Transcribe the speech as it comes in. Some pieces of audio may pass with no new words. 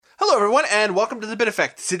Hello, everyone, and welcome to The Bit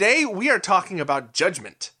Effect. Today, we are talking about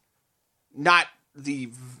Judgment. Not the,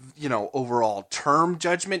 overall term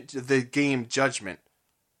Judgment, the game Judgment.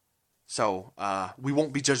 So, we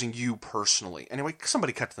won't be judging you personally. Anyway,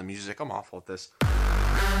 somebody cut to the music. I'm awful at this.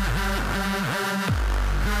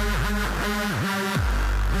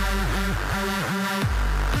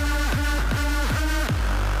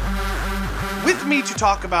 With me to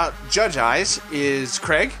talk about Judge Eyes is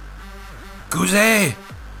Craig. Gouzet!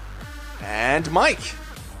 And Mike.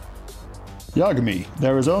 Yagami,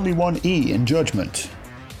 there is only one E in Judgment.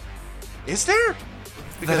 Is there?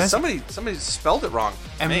 Because somebody spelled it wrong.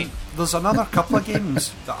 There's another couple of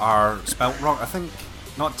games that are spelt wrong. I think,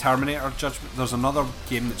 not Terminator Judgment. There's another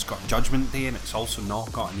game that's got Judgment Day and it's also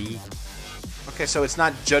not got an E. Okay, so it's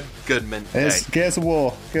not Judd Goodman Day. It's Gears of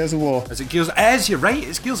War. Gears of War. Is it Gears? You're right.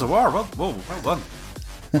 It's Gears of War. Well done.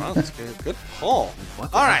 Well, that's good pull. All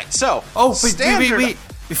right, so wait.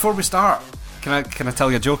 Before we start, can I tell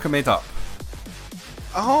you a joke I made up?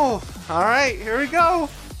 Oh, all right. Here we go.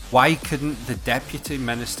 Why couldn't the Deputy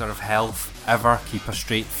Minister of Health ever keep a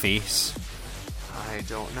straight face? I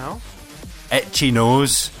don't know. Itchy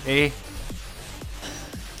nose, eh?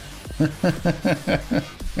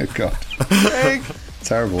 Oh, God. Craig.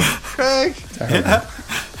 Terrible. Craig. Terrible.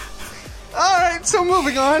 All right, so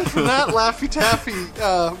moving on from that Laffy Taffy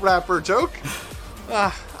rapper joke.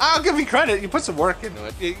 I'll give you credit. You put some work into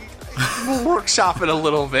it. We'll workshop it a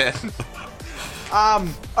little bit. All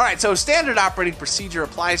right, so standard operating procedure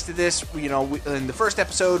applies to this. In the first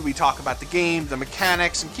episode, we talk about the game, the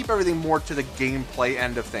mechanics, and keep everything more to the gameplay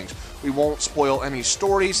end of things. We won't spoil any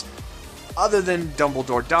stories other than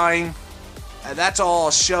Dumbledore dying. That's all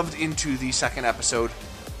shoved into the second episode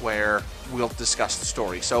where we'll discuss the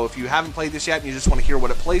story. So if you haven't played this yet and you just want to hear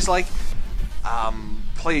what it plays like,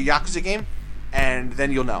 play a Yakuza game, and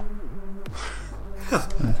then you'll know.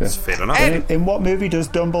 That's fair enough. In what movie does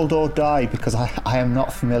Dumbledore die? Because I am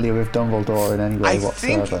not familiar with Dumbledore in any way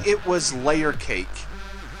whatsoever. I think it was Layer Cake.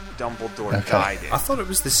 Dumbledore died in. I thought it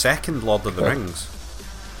was the second Lord of the Rings.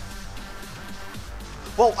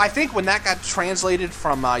 Well, I think when that got translated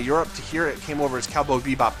from Europe to here, it came over as Cowboy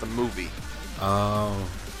Bebop the movie. Oh,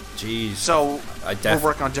 jeez. So we're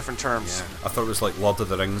working on different terms. Yeah. I thought it was like Lord of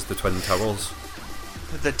the Rings, the Twin Towers.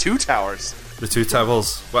 The Two Towers. The Two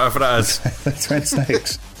Towers, whatever it is. The Twin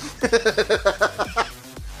Snakes.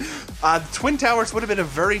 The Twin Towers would have been a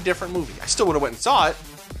very different movie. I still would have went and saw it.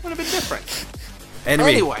 It would have been different.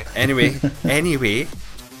 Anyway.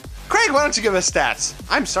 Craig, why don't you give us stats?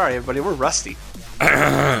 I'm sorry, everybody. We're rusty. We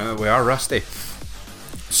are rusty.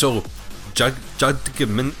 So,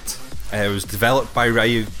 Judgment was developed by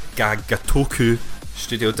Ryuga Gotoku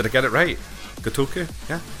Studio. Did I get it right? Gotoku?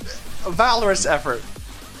 Yeah? A valorous effort.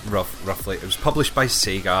 Roughly. It was published by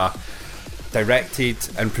Sega, directed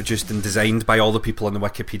and produced and designed by all the people on the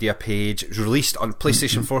Wikipedia page. It was released on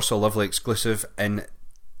PlayStation 4, so a lovely exclusive, in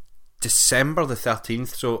December the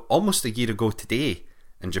 13th, so almost a year ago today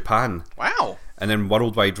in Japan. Wow. And then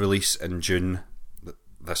worldwide release in June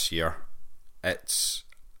this year. It's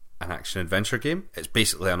an action-adventure game. It's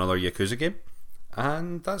basically another Yakuza game.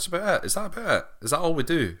 And that's about it. Is that about it? Is that all we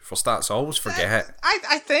do for stats? I always forget.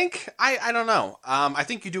 I think. I don't know. I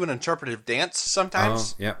think you do an interpretive dance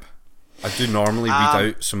sometimes. Oh, yep. I do normally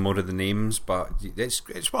read out some more of the names, but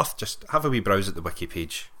it's worth just have a wee browse at the wiki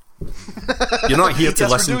page. You're not here to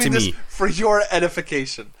listen to me. For your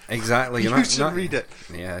edification. Exactly. You should read it.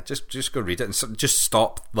 Yeah, just go read it. And just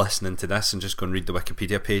stop listening to this and just go and read the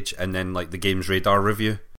Wikipedia page and then like the Games Radar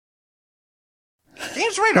review.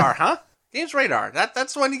 Games Radar, huh? Games Radar.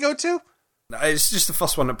 That's the one you go to? It's just the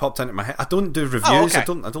first one that popped into my head. I don't do reviews. Oh, okay. I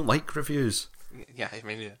don't like reviews. Yeah, I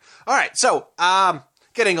mean, yeah. All right, so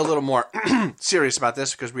getting a little more serious about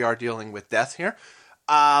this because we are dealing with death here.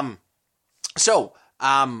 Mike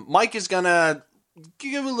is gonna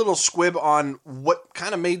give a little squib on what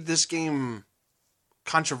kind of made this game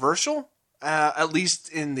controversial, at least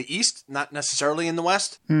in the East, not necessarily in the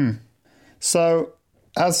West. So,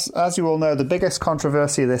 as you all know, the biggest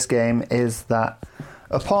controversy of this game is that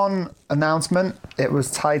upon announcement, it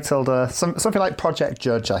was titled something like Project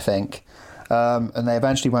Judge, I think, and they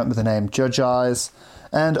eventually went with the name Judge Eyes.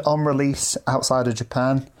 And on release outside of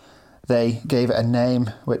Japan, they gave it a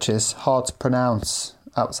name which is hard to pronounce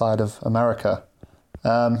outside of America.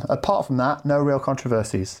 Apart from that, no real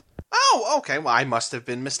controversies. Oh, okay. Well, I must have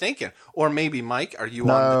been mistaken. Or maybe, Mike, are you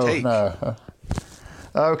on the take? No.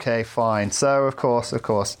 Okay, fine. So, of course,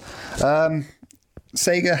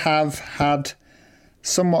 Sega have had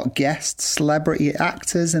somewhat guest celebrity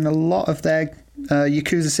actors in a lot of their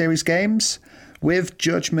Yakuza series games, with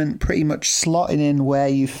Judgment pretty much slotting in where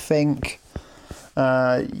you think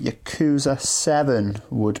Yakuza 7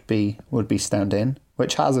 would be stand-in,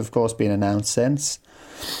 which has of course been announced since.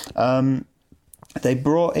 They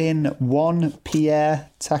brought in one Pierre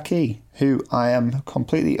Taki, who I am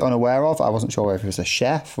completely unaware of. I wasn't sure whether he was a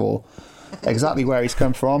chef or exactly where he's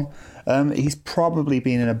come from. He's probably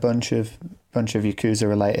been in a bunch of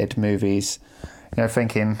Yakuza-related movies. You know,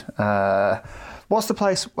 thinking, what's the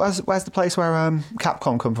place? Where's the place where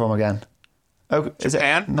Capcom come from again? Is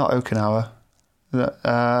Japan? It not Okinawa?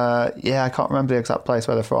 Yeah, I can't remember the exact place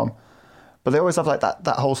where they're from. But they always have like that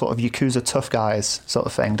whole sort of Yakuza tough guys sort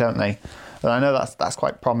of thing, don't they? And I know that's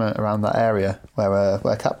quite prominent around that area where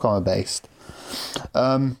Capcom are based.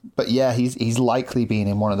 But yeah, he's likely been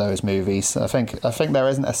in one of those movies. I think there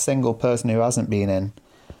isn't a single person who hasn't been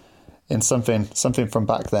in something from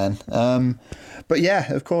back then. But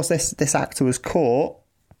yeah, of course, this actor was caught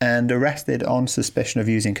and arrested on suspicion of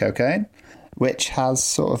using cocaine, which has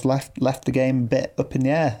sort of left the game a bit up in the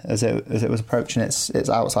air as it was approaching its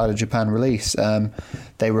outside of Japan release.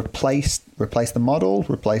 They replaced the model,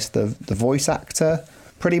 replaced the voice actor,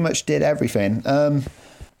 pretty much did everything.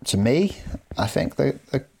 To me, I think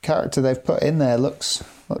the character they've put in there looks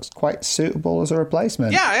quite suitable as a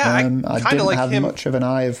replacement. Yeah. I didn't like have him much of an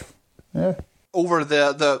eye of over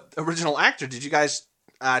the original actor. Did you guys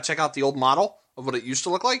check out the old model of what it used to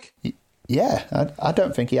look like? Yeah, I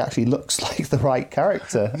don't think he actually looks like the right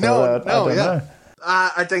character. No, I don't know.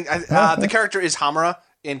 I think the character is Hamura,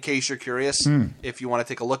 in case you're curious, if you want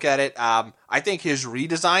to take a look at it. I think his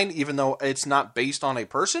redesign, even though it's not based on a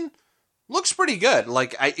person, looks pretty good.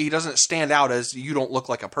 Like, he doesn't stand out as you don't look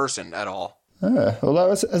like a person at all.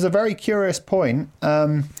 Although, as a very curious point,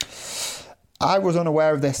 I was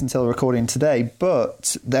unaware of this until recording today,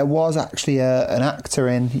 but there was actually an actor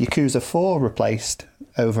in Yakuza 4 replaced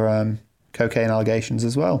over cocaine allegations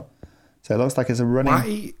as well. So it looks like it's a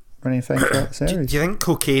running thing throughout the series. Do you think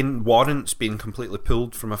cocaine warrants being completely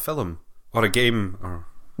pulled from a film or a game? Or...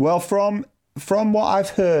 Well, from what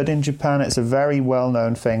I've heard in Japan, it's a very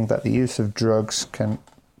well-known thing that the use of drugs can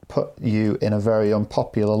put you in a very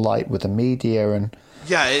unpopular light with the media and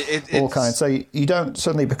all kinds. So you don't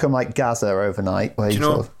suddenly become like Gaza overnight, where you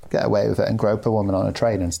sort of get away with it and grope a woman on a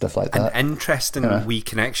train and stuff like that. An interesting wee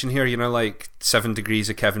connection here, like 7 Degrees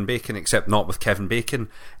of Kevin Bacon, except not with Kevin Bacon,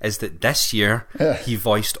 is that this year he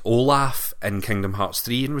voiced Olaf in Kingdom Hearts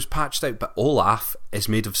 3 and was patched out, but Olaf is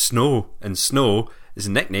made of snow, and snow is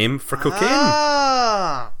a nickname for cocaine.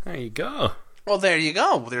 There you go. Well, there you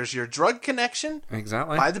go. There's your drug connection.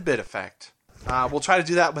 Exactly. By the bit effect. We'll try to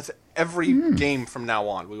do that with every game from now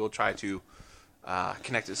on. We will try to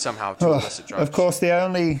connect it somehow to illicit drugs. Of course, the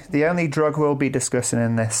only drug we'll be discussing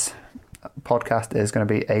in this podcast is going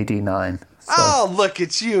to be AD9. So look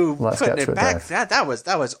at you putting it back. There. That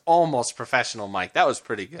was almost professional, Mike. That was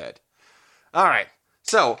pretty good. All right,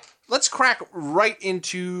 so let's crack right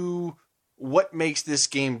into what makes this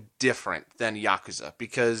game different than Yakuza,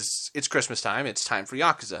 because it's Christmas time. It's time for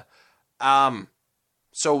Yakuza.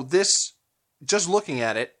 So this, just looking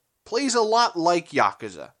at it, plays a lot like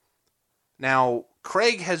Yakuza. Now,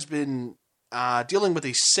 Craig has been dealing with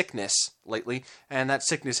a sickness lately, and that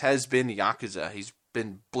sickness has been Yakuza. He's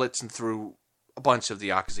been blitzing through a bunch of the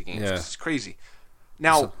Yakuza games. Yeah. It's crazy.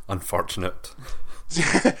 Now, it's unfortunate.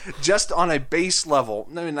 Just on a base level,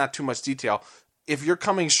 maybe not too much detail, if you're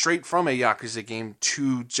coming straight from a Yakuza game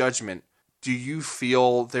to Judgment, do you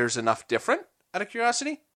feel there's enough different, out of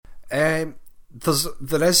curiosity? There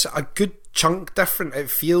is a good chunk different. It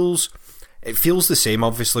feels the same,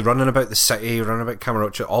 obviously. Running about the city, running about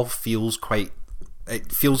Kamurocho, it all feels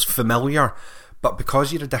familiar. But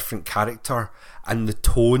because you're a different character and the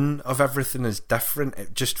tone of everything is different,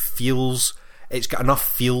 it just feels... It's got enough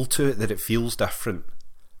feel to it that it feels different,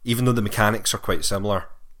 even though the mechanics are quite similar.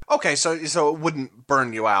 Okay, so it wouldn't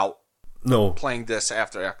burn you out. No, playing this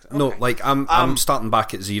after. Okay. No, like I'm starting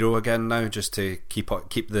back at 0 again now, just to keep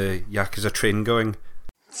the Yakuza train going.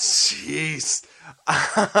 Jeez.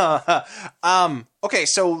 Okay,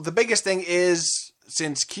 so the biggest thing is,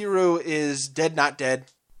 since Kiryu is dead, not dead.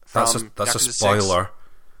 That's a spoiler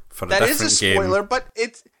 6, for a different game. That is a spoiler, but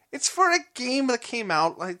it's for a game that came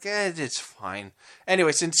out. Like, it's fine.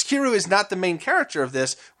 Anyway, since Kiryu is not the main character of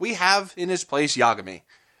this, we have in his place Yagami.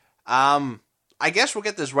 I guess we'll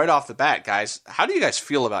get this right off the bat, guys. How do you guys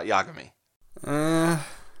feel about Yagami?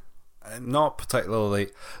 Not particularly,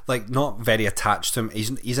 not very attached to him.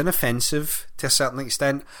 He's inoffensive to a certain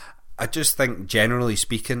extent. I just think, generally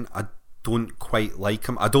speaking, I don't quite like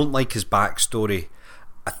him. I don't like his backstory.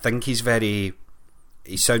 I think he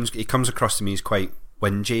comes across to me as quite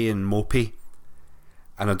whingy and mopey,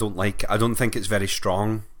 and I don't think it's very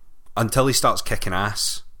strong until he starts kicking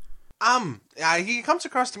ass. He comes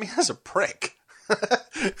across to me as a prick.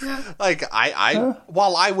 Like,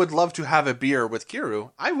 while I would love to have a beer with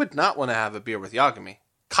Kiryu, I would not want to have a beer with Yagami.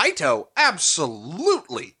 Kaito,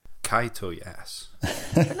 absolutely. Kaito, yes.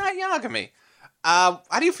 But not Yagami. How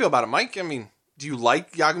do you feel about it, Mike? I mean, do you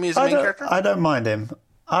like Yagami as a main character? I don't mind him.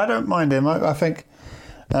 I think,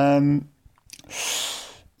 going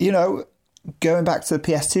back to the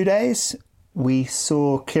PS2 days, we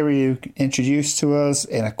saw Kiryu introduced to us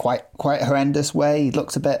in a quite horrendous way. He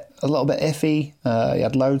looked a little bit iffy. He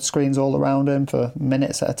had load screens all around him for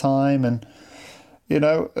minutes at a time, and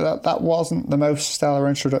that wasn't the most stellar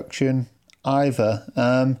introduction either.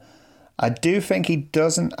 I do think he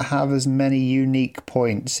doesn't have as many unique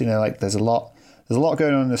points. Like there's a lot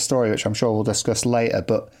going on in the story, which I'm sure we'll discuss later.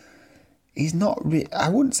 But he's not. I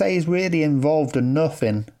wouldn't say he's really involved enough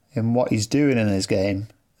in what he's doing in his game.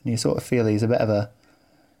 And you sort of feel he's a bit of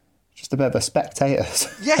a spectator.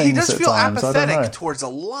 Yeah, he does feel apathetic towards a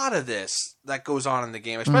lot of this that goes on in the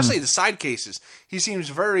game, especially the side cases. He seems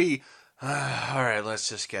very, all right, let's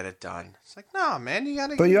just get it done. It's like, no, man, you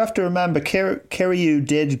gotta... But you have to remember, Kiryu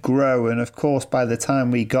did grow, and of course, by the time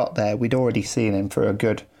we got there, we'd already seen him for a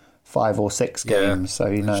good 5 or 6 games, so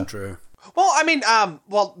That's true. Well, I mean,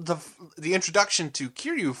 the introduction to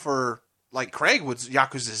Kiryu for, like, Craig was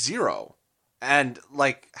Yakuza 0. And,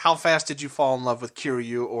 like, how fast did you fall in love with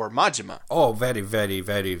Kiryu or Majima? Oh, very, very,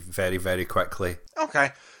 very, very, very quickly.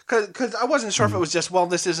 Okay. Because I wasn't sure if it was just, well,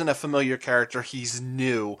 this isn't a familiar character, he's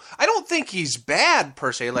new. I don't think he's bad,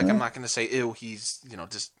 per se. Like, I'm not going to say, ew, he's,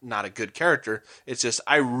 just not a good character. It's just,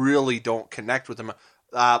 I really don't connect with him.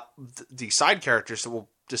 The side characters that we'll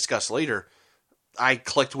discuss later, I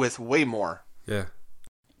clicked with way more. Yeah.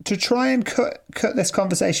 To try and cut this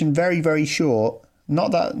conversation very, very short...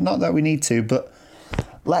 Not that we need to, but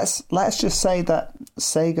let's just say that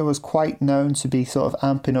Sega was quite known to be sort of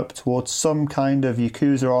amping up towards some kind of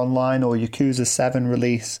Yakuza Online or Yakuza 7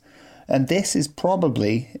 release, and this is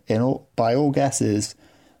probably, by all guesses,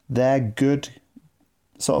 their good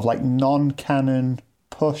sort of like non-canon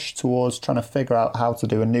push towards trying to figure out how to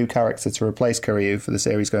do a new character to replace Kiryu for the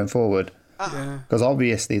series going forward. Because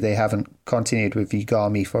obviously they haven't continued with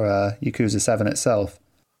Yagami for Yakuza 7 itself.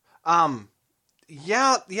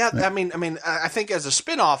 Yeah. I mean, I think as a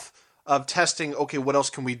spin-off of testing, okay, what else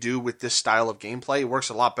can we do with this style of gameplay? It works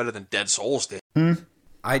a lot better than Dead Souls did.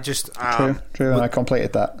 I just... True, and I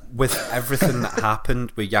completed that. With everything that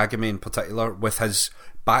happened, with Yagami in particular, with his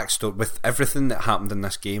backstory, with everything that happened in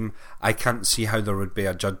this game, I can't see how there would be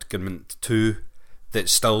a Judgment 2 that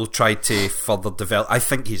still tried to further develop. I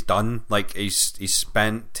think he's done. Like, he's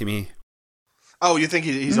spent, to me... Oh, you think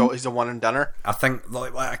he's a one-and-doneer? I think,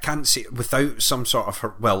 like, I can't see, without some sort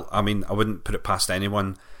of... Well, I mean, I wouldn't put it past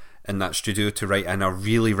anyone in that studio to write in a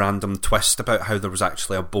really random twist about how there was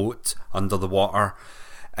actually a boat under the water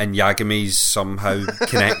and Yagami's somehow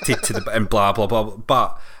connected to the... and blah, blah, blah.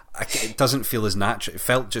 But it doesn't feel as natural. It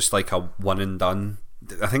felt just like a one-and-done.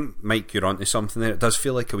 I think, Mike, you're onto something there. It does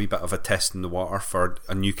feel like a wee bit of a test in the water for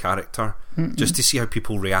a new character, just to see how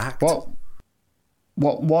people react. Well...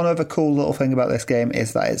 One other cool little thing about this game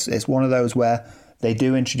is that it's one of those where they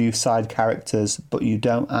do introduce side characters, but you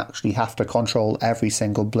don't actually have to control every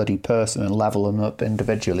single bloody person and level them up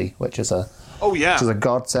individually, which is a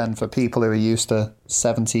godsend for people who are used to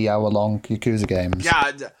 70-hour-long Yakuza games.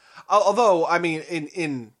 Yeah, although, I mean,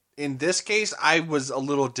 in this case, I was a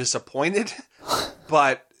little disappointed,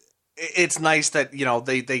 but... It's nice that,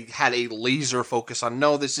 they had a laser focus on,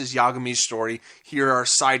 no, this is Yagami's story. Here are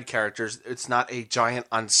side characters. It's not a giant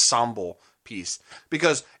ensemble piece.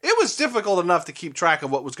 Because it was difficult enough to keep track of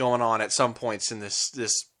what was going on at some points in this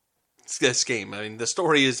game. I mean, the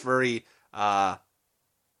story is very...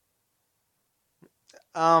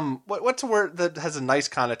 what's a word that has a nice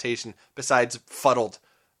connotation besides fuddled?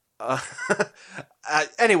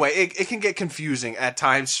 Anyway, it can get confusing at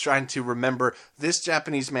times trying to remember this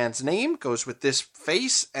Japanese man's name goes with this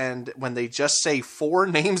face, and when they just say 4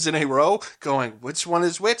 names in a row, going, which one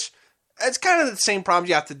is which? It's kind of the same problem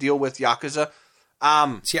you have to deal with Yakuza.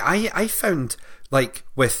 See, I found, like,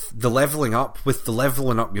 with the leveling up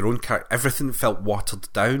your own character, everything felt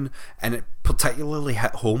watered down, and it particularly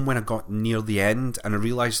hit home when I got near the end, and I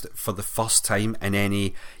realised that for the first time in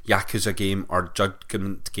any Yakuza game or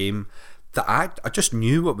Judgment game, that I just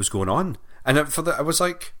knew what was going on. And I was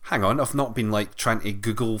like, hang on, I've not been, like, trying to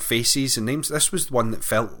Google faces and names. This was one that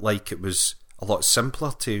felt like it was a lot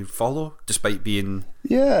simpler to follow, despite being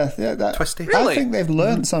twisty. Really? I think they've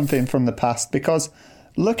learned something from the past, because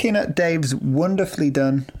looking at Dave's wonderfully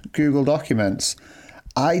done Google documents,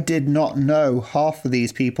 I did not know half of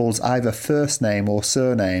these people's either first name or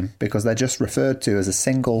surname because they're just referred to as a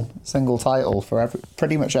single title for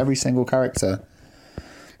pretty much every single character.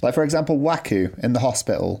 Like, for example, Waku in the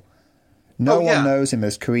hospital. No one knows him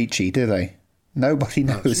as Koichi, do they? Nobody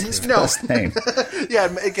knows his first name.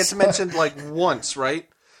 Yeah, it gets mentioned like once, right?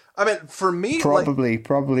 I mean, for me,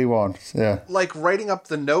 probably once. Yeah. Like writing up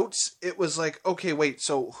the notes, it was like, okay, wait,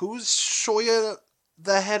 so who's Shoya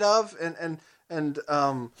the head of, and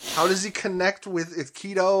how does he connect with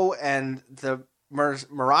Kido and the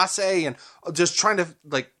Marase, and just trying to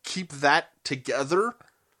like keep that together.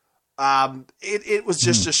 It was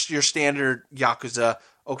just your standard Yakuza.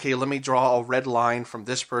 Okay, let me draw a red line from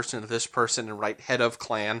this person to this person and write head of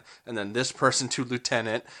clan, and then this person to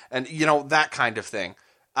lieutenant, and that kind of thing.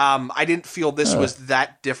 I didn't feel this was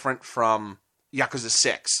that different from Yakuza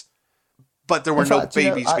 6, but there were no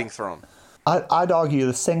babies being thrown. I'd argue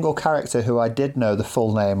the single character who I did know the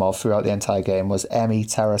full name of throughout the entire game was Emi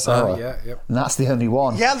Terasawa. And that's the only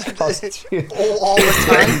one. Yeah, all the time.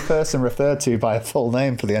 The only person referred to by a full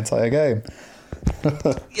name for the entire game.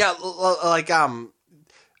 Yeah, like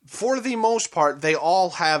for the most part, they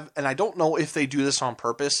all have, and I don't know if they do this on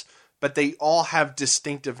purpose, but they all have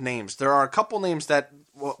distinctive names. There are a couple names that,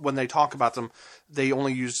 when they talk about them, they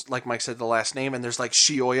only use, like Mike said, the last name, and there's like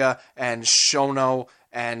Shioya and Shono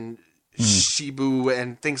and Shibu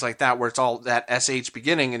and things like that, where it's all that SH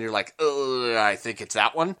beginning, and you're like, I think it's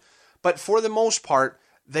that one. But for the most part,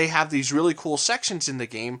 they have these really cool sections in the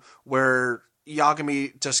game where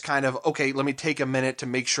Yagami just kind of, okay, let me take a minute to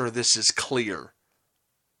make sure this is clear.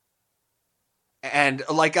 And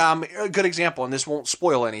like a good example, and this won't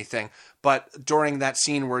spoil anything, but during that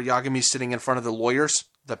scene where Yagami's sitting in front of the lawyers,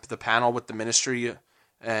 the panel with the ministry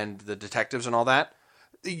and the detectives and all that,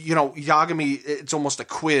 Yagami, it's almost a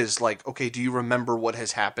quiz, like, okay, do you remember what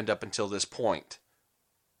has happened up until this point?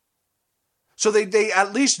 So they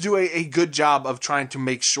at least do a good job of trying to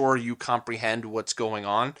make sure you comprehend what's going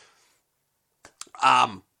on.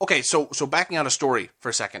 Okay, so backing out a story for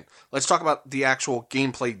a second, let's talk about the actual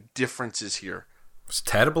gameplay differences here. It's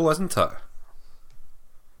terrible, isn't it?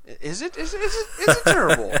 Is it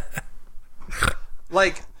terrible?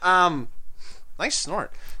 Like, nice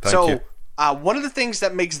snort. Thank you. One of the things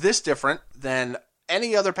that makes this different than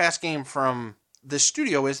any other past game from this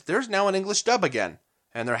studio is there's now an English dub again.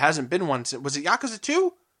 And there hasn't been one since, was it Yakuza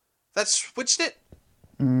 2 that switched it?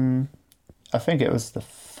 I think it was the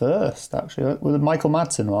first, actually, with the Michael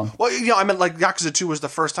Madsen one. Well, I meant like Yakuza 2 was the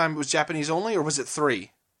first time it was Japanese only, or was it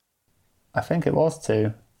 3? I think it was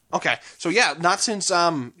 2. Okay, so yeah, not since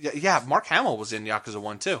Mark Hamill was in Yakuza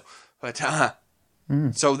 1 too, but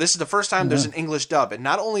so this is the first time there's an English dub, and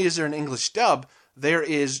not only is there an English dub, there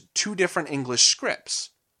is 2 different English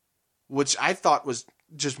scripts, which I thought was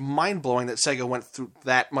just mind blowing that Sega went through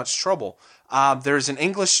that much trouble. There's an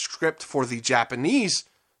English script for the Japanese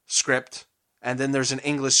script, and then there's an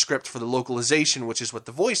English script for the localization, which is what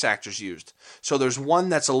the voice actors used. So there's one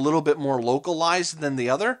that's a little bit more localized than the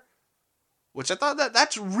other. Which I thought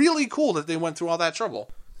that's really cool that they went through all that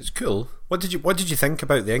trouble. It's cool. What did you think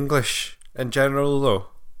about the English in general, though?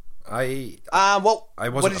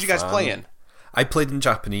 What did you guys play in? I played in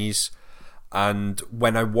Japanese, and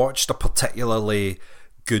when I watched a particularly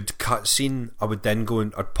good cutscene, I would then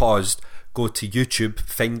I'd paused, go to YouTube,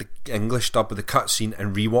 find the English dub of the cutscene,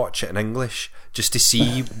 and rewatch it in English just to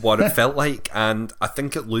see what it felt like. And I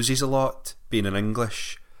think it loses a lot being in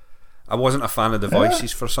English. I wasn't a fan of the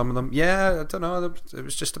voices for some of them. Yeah, I don't know. It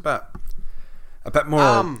was just a bit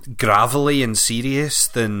more gravelly and serious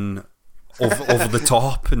than over the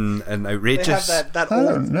top and outrageous. They have that I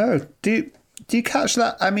don't know. Do you catch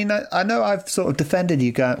that? I mean, I know I've sort of defended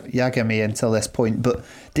Yagami until this point, but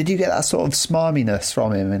did you get that sort of smarminess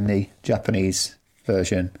from him in the Japanese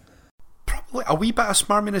version? Probably a wee bit of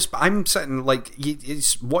smarminess, but I'm sitting like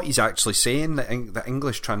it's what he's actually saying. The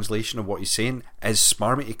English translation of what he's saying is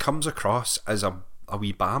smarmy. He comes across as a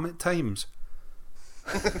wee bam at times.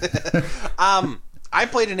 I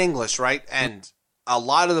played in English, right, and a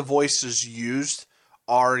lot of the voices used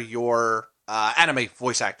are your anime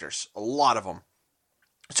voice actors. A lot of them.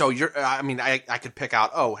 So I could pick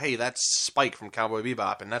out, oh, hey, that's Spike from Cowboy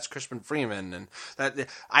Bebop, and that's Crispin Freeman, and that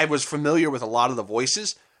I was familiar with a lot of the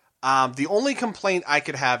voices. The only complaint I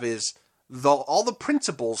could have is all the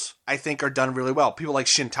principals I think are done really well. People like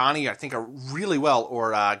Shintani I think are really well,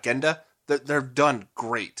 or Genda, they're done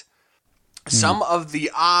great. Some of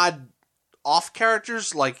the odd off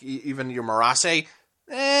characters, like even your Marase,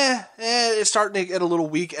 it's starting to get a little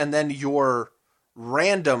weak, and then your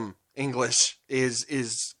random English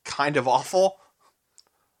is kind of awful.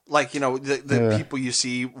 Like, the people you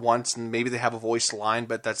see once, and maybe they have a voice line,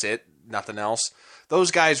 but that's it, nothing else.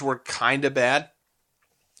 Those guys were kind of bad.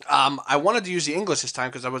 I wanted to use the English this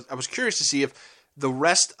time because I was curious to see if the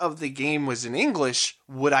rest of the game was in English.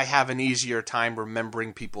 Would I have an easier time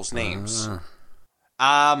remembering people's names?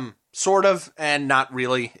 Sort of, and not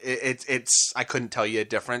really. It's I couldn't tell you a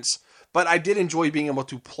difference, but I did enjoy being able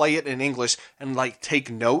to play it in English and like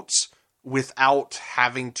take notes without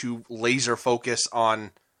having to laser focus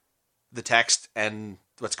on the text and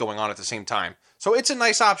what's going on at the same time. So it's a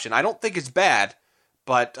nice option. I don't think it's bad,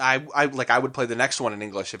 but I would play the next one in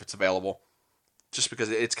English if it's available, just because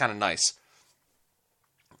it's kind of nice.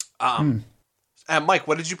 Mike,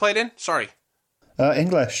 what did you play it in? Sorry.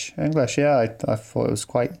 English. Yeah, I thought it was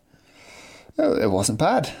quite. It wasn't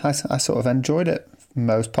bad. I sort of enjoyed it.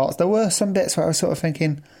 Most parts. There were some bits where I was sort of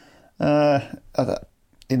thinking,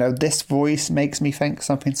 this voice makes me think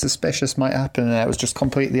something suspicious might happen, and it was just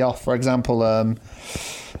completely off. For example, a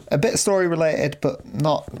bit story related, but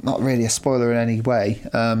not really a spoiler in any way.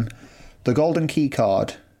 The golden key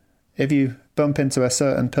card. If you bump into a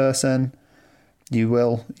certain person, you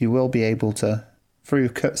will be able to, through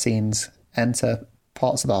cutscenes, enter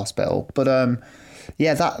parts of the hospital. But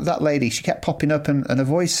that lady, she kept popping up, and a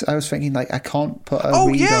voice. I was thinking, like, I can't put a. Oh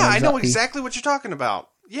read yeah, on I know exactly what you're talking about.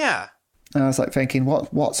 Yeah. And I was like thinking,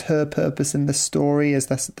 what's her purpose in this story? Is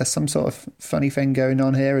there's some sort of funny thing going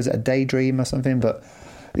on here? Is it a daydream or something? But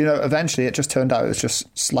eventually it just turned out it was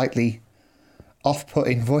just slightly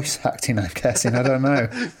off-putting voice acting. I'm guessing. I don't know.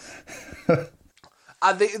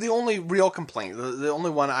 The only real complaint, the only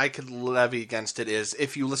one I could levy against it is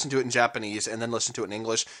if you listen to it in Japanese and then listen to it in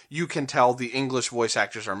English, you can tell the English voice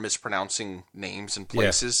actors are mispronouncing names and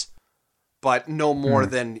places, but no more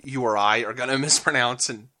than you or I are going to mispronounce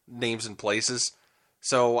names and places.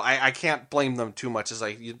 So I can't blame them too much. As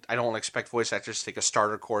I don't expect voice actors to take a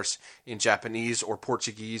starter course in Japanese or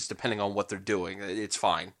Portuguese, depending on what they're doing. It's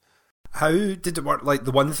fine. How did it work? Like,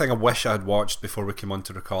 the one thing I wish I had watched before we came on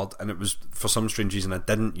to record, and it was for some strange reason I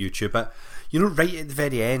didn't YouTube it. Right at the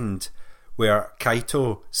very end, where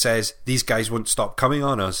Kaito says, "These guys won't stop coming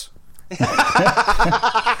on us." Did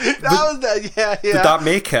that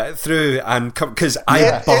make it through? And because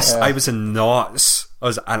I was in knots. I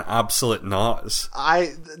was an absolute knots.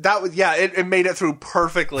 It made it through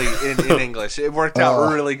perfectly in English. It worked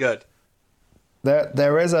out really good.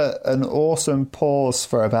 There is an awesome pause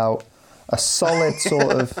for about a solid sort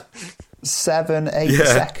of 7-8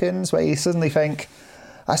 seconds where you suddenly think,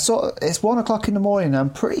 it's 1:00 in the morning. I'm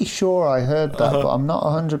pretty sure I heard that, but I'm not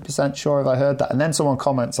 100% sure if I heard that. And then someone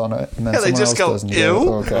comments on it, and then someone they just else go, does.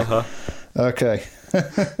 Ew. Okay.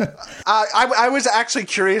 I was actually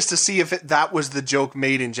curious to see if that was the joke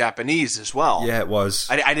made in Japanese as well. Yeah, it was.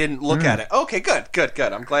 I didn't look at it. Okay, good.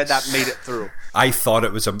 I'm glad that made it through. I thought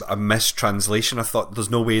it was a mistranslation. I thought there's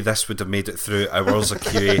no way this would have made it through hours of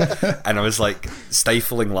QA, and I was like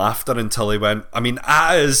stifling laughter until he went,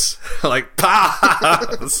 as like,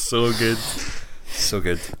 pah! So good.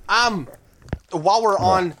 While we're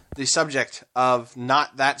on the subject of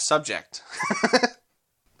not that subject,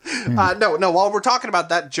 while we're talking about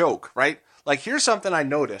that joke, right? Like, here's something I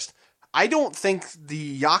noticed. I don't think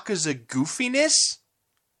the Yakuza goofiness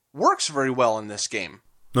works very well in this game.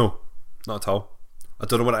 No, not at all. I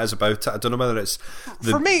don't know what it is about it. I don't know whether it's...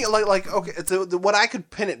 For me, what I could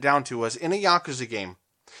pin it down to was, in a Yakuza game,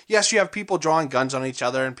 yes, you have people drawing guns on each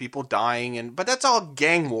other and people dying, but that's all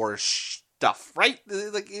gang war stuff, right?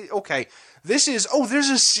 Okay, this is, there's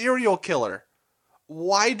a serial killer.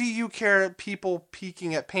 Why do you care people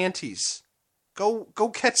peeking at panties? Go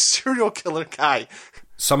catch serial killer guy.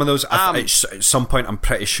 Some of those, at some point, I'm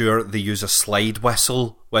pretty sure they use a slide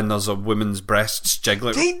whistle when there's a woman's breasts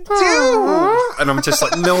jiggling. They do! And I'm just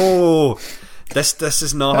like, no, this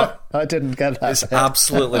is not. I didn't get that. It's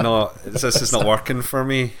absolutely not. This is not working for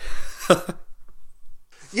me.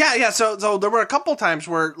 Yeah. So there were a couple times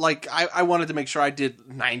where, like, I wanted to make sure I did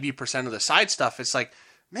 90% of the side stuff. It's like,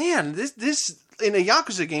 man, this in a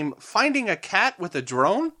Yakuza game, finding a cat with a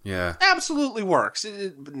drone, absolutely works.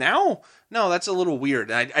 No, that's a little weird.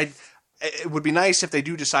 It would be nice if they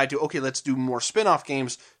do decide to, let's do more spin-off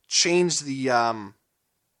games, change the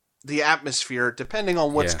atmosphere depending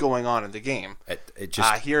on what's going on in the game. It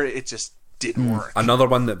just didn't work. Another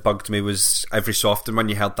one that bugged me was every so often when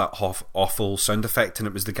you heard that awful sound effect and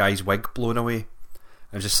it was the guy's wig blown away.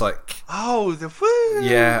 I was just like, the woo!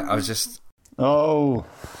 Yeah, I was just, oh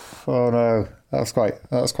no. That was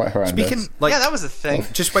quite horrendous. Speaking, that was a thing.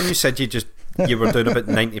 Just when you said you were doing about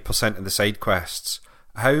 90% of the side quests,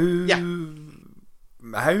 how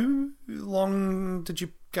long did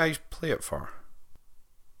you guys play it for?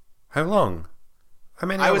 How long? How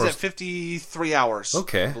many I hours? was at 53 hours.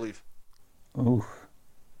 Okay. I believe. Ooh,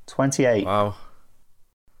 28. Wow.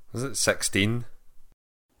 Was it 16?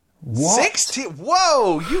 What? 16?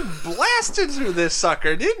 Whoa! You blasted through this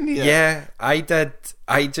sucker, didn't you? Yeah, I did.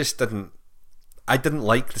 I just didn't. I didn't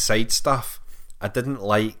like the side stuff. I didn't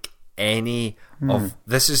like any of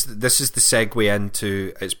this. Is the segue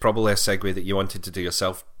into? It's probably a segue that you wanted to do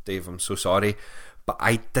yourself, Dave. I'm so sorry, but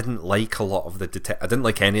I didn't like a lot of the I didn't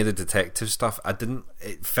like any of the detective stuff. I didn't.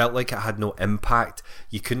 It felt like it had no impact.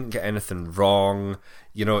 You couldn't get anything wrong.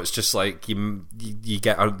 You know, it's just like you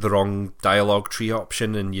get the wrong dialogue tree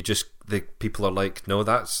option, and the people are like, no,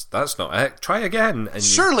 that's not it. Try again. And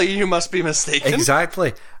Surely you must be mistaken.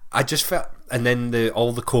 Exactly. I just felt, and then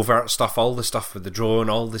all the covert stuff, all the stuff with the drone,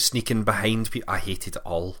 all the sneaking behind people. I hated it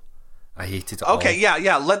all. Okay,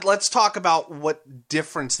 yeah. Let's talk about what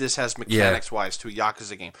difference this has mechanics wise to a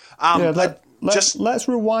Yakuza game. Let's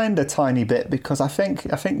rewind a tiny bit, because I think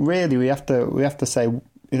really we have to say,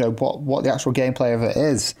 you know, what the actual gameplay of it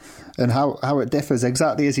is and how it differs,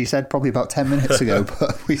 exactly as you said probably about 10 minutes ago.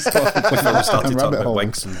 But we started talking about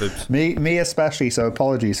winks and boobs. Me especially, so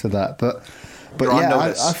apologies for that. But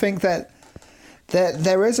yeah, I think that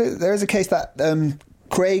there is a case that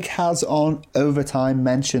Craig has on Overtime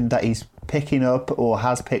mentioned that he's picking up or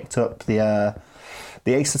has picked up the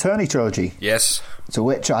Ace Attorney trilogy. Yes. To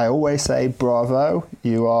which I always say, bravo,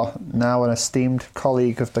 you are now an esteemed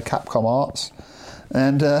colleague of the Capcom Arts,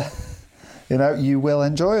 and you know, you will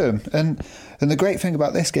enjoy them. And the great thing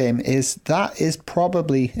about this game is that is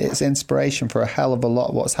probably its inspiration for a hell of a lot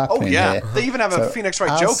of what's happening here. They even have a Phoenix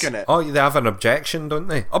Wright joke in it. Oh, they have an objection, don't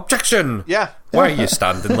they? Objection! Yeah. Why are you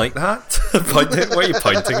standing like that? What are you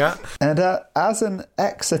pointing at? And as an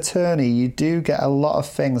ex-attorney, you do get a lot of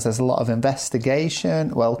things. There's a lot of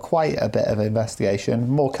investigation. Well, quite a bit of investigation.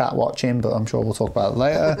 More cat watching, but I'm sure we'll talk about it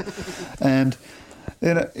later. And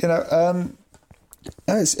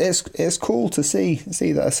it's cool to see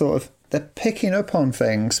that sort of they're picking up on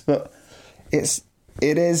things, but it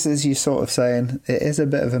is, as you sort of saying, it is a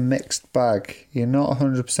bit of a mixed bag. You're not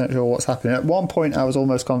 100% sure what's happening. At one point, I was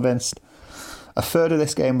almost convinced a third of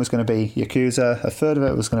this game was going to be Yakuza, a third of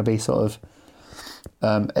it was going to be sort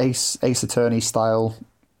of Ace Attorney style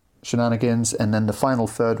shenanigans, and then the final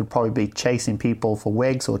third would probably be chasing people for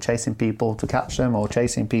wigs, or chasing people to catch them, or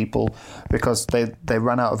chasing people because they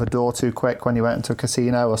ran out of a door too quick when you went into a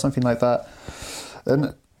casino or something like that.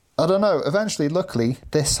 And I don't know, eventually, luckily,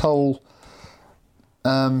 this whole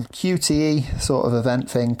QTE sort of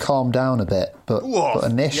event thing calmed down a bit, but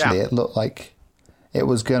initially it looked like it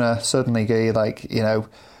was going to suddenly be like, you know,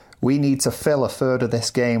 we need to fill a third of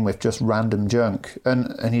this game with just random junk.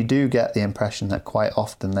 And you do get the impression that quite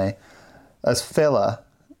often they, as filler,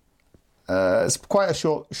 it's quite a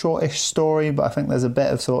shortish story, but I think there's a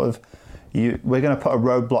bit of sort of, we're going to put a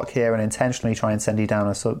roadblock here and intentionally try and send you down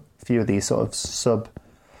a few of these sort of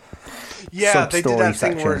they did that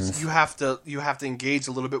thing where sections. you have to engage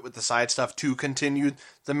a little bit with the side stuff to continue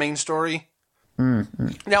the main story.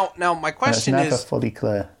 Now my question is, it's never is fully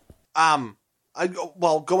clear.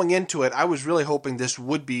 Going into it, I was really hoping this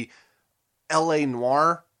would be L.A.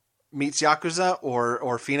 Noire meets Yakuza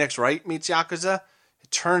or Phoenix Wright meets Yakuza.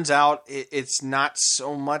 It turns out it's not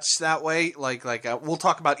so much that way. Like we'll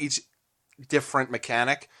talk about each different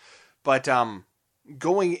mechanic, but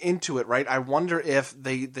going into it, right, I wonder if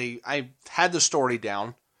I had the story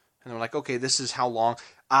down, and they're like, okay, this is how long.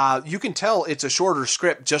 You can tell it's a shorter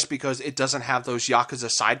script just because it doesn't have those Yakuza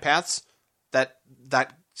side paths that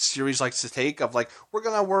series likes to take, of like, we're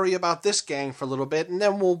going to worry about this gang for a little bit, and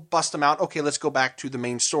then we'll bust them out. Okay, let's go back to the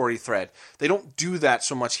main story thread. They don't do that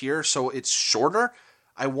so much here, so it's shorter.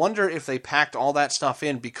 I wonder if they packed all that stuff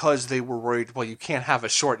in because they were worried, well, you can't have a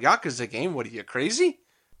short Yakuza game. What are you, crazy?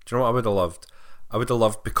 Do you know what I would have loved? I would have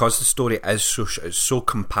loved, because the story is so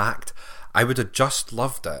compact, I would have just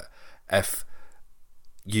loved it if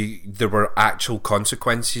there were actual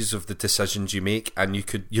consequences of the decisions you make, and you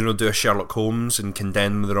could, you know, do a Sherlock Holmes and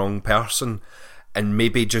condemn the wrong person, and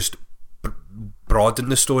maybe just broaden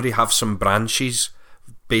the story, have some branches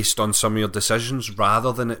based on some of your decisions,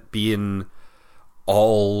 rather than it being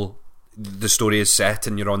all the story is set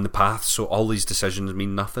and you're on the path, so all these decisions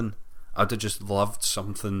mean nothing. I'd have just loved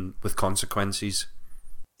something with consequences.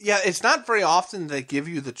 Yeah, it's not very often they give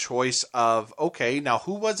you the choice of, okay, now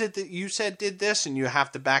who was it that you said did this, and you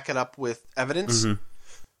have to back it up with evidence.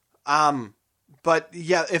 But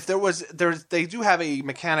yeah, if they do have a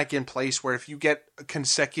mechanic in place where if you get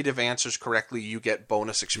consecutive answers correctly, you get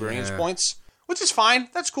bonus experience points, which is fine.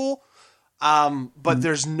 That's cool. But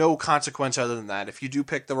there's no consequence other than that. If you do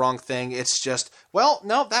pick the wrong thing, it's just, well,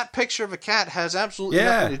 no, that picture of a cat has absolutely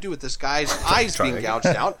nothing to do with this guy's eyes being gouged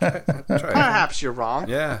out. Perhaps you're wrong.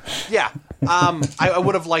 Yeah. Yeah. I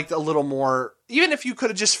would have liked a little more, even if you could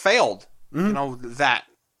have just failed, that.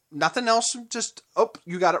 Nothing else, just,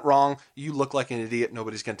 you got it wrong. You look like an idiot.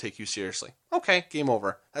 Nobody's going to take you seriously. Okay, game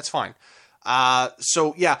over. That's fine.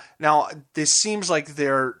 So, yeah, now this seems like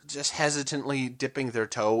they're just hesitantly dipping their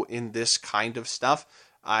toe in this kind of stuff.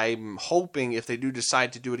 I'm hoping if they do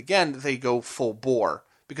decide to do it again, they go full bore.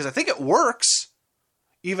 Because I think it works.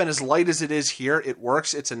 Even as light as it is here, it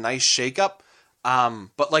works. It's a nice shakeup.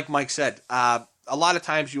 But like Mike said, a lot of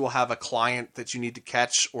times you will have a client that you need to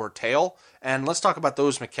catch or tail. And let's talk about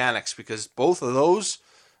those mechanics, because both of those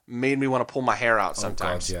made me want to pull my hair out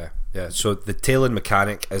sometimes. Oh God, yeah. So the tailing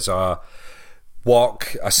mechanic is a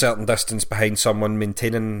walk a certain distance behind someone,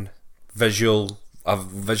 maintaining a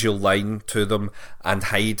visual line to them, and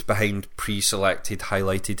hide behind pre-selected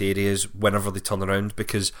highlighted areas whenever they turn around,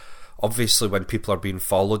 because obviously when people are being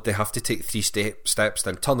followed, they have to take 3 steps,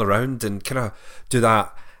 then turn around and kind of do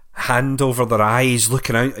that hand over their eyes,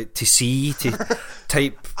 looking out to see, to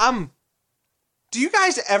type. Do you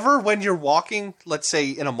guys ever, when you're walking, let's say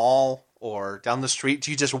in a mall or down the street,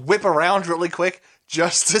 do you just whip around really quick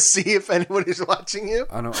just to see if anybody's watching you?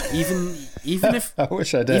 I know. Even if I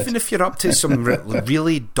wish I did. Even if you're up to some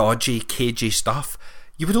really dodgy, cagey stuff,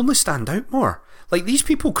 you would only stand out more. Like, these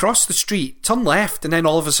people cross the street, turn left, and then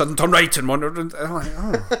all of a sudden turn right and wonder. And I'm like,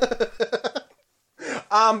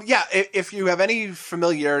 yeah, if you have any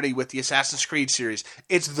familiarity with the Assassin's Creed series,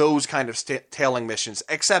 it's those kind of tailing missions,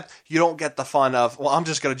 except you don't get the fun of, well, I'm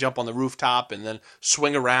just going to jump on the rooftop and then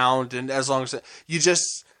swing around, and as long as you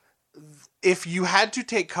just, if you had to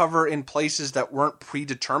take cover in places that weren't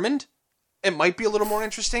predetermined, it might be a little more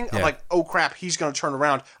interesting. Yeah. Like, oh crap, he's going to turn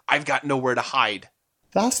around, I've got nowhere to hide.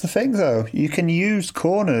 That's the thing, though. You can use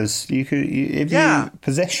corners. If you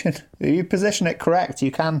position it correct,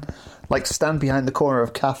 you can like stand behind the corner of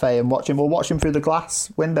a cafe and watch him, or watch him through the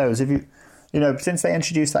glass windows. If you since they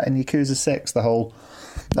introduced that in Yakuza 6, the whole,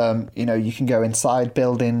 you can go inside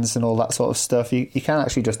buildings and all that sort of stuff. You can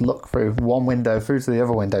actually just look through one window through to the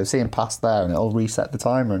other window, see him pass there, and it'll reset the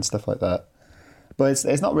timer and stuff like that. But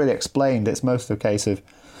it's not really explained. It's mostly a case of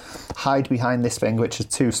hide behind this thing, which is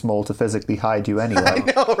too small to physically hide you anyway. I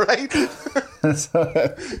know, right?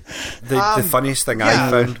 The funniest thing I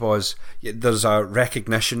found was there's a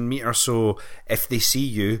recognition meter, so if they see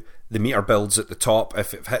you, the meter builds at the top.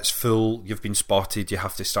 If it hits full, you've been spotted, you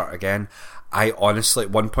have to start again. I honestly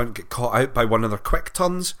at one point got caught out by one of their quick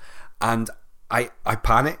turns, and I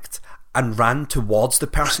panicked and ran towards the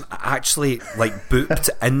person. I actually booped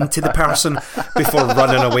into the person before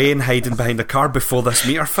running away and hiding behind a car before this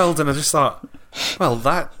meter filled, and I just thought, well,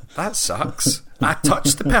 that sucks. I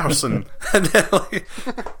touched the person. And then,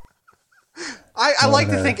 I like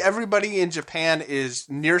to think everybody in Japan is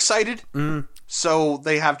nearsighted, so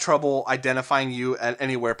they have trouble identifying you at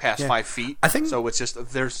anywhere past 5 feet. I think so. It's just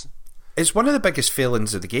It's one of the biggest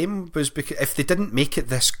failings of the game, was because if they didn't make it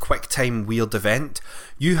this quick time weird event,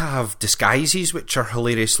 you have disguises which are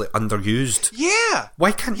hilariously underused. Yeah.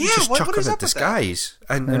 Why can't you just chuck on a disguise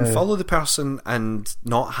and follow the person and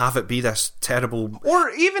not have it be this terrible... Or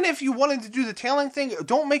even if you wanted to do the tailing thing,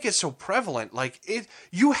 don't make it so prevalent.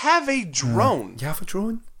 You have a drone. You have a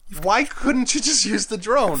drone? Why couldn't you just use the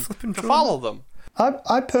drone to follow them?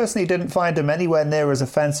 I personally didn't find them anywhere near as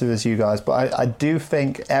offensive as you guys, but I do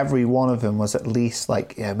think every one of them was at least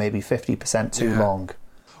maybe 50% too long.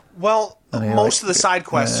 Well, most of the side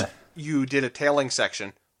quests, you did a tailing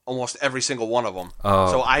section, almost every single one of them.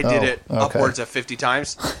 So I did it upwards of 50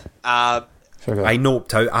 times. I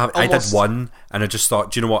noped out. I did one, and I just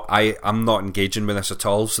thought, do you know what? I'm not engaging with this at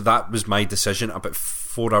all. So that was my decision. About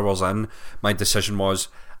 4 hours in, my decision was,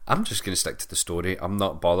 I'm just going to stick to the story. I'm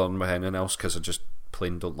not bothering with anything else because I just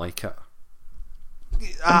plain don't like it.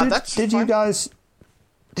 Did you guys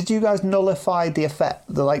nullify the effect,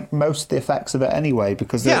 most of the effects of it anyway?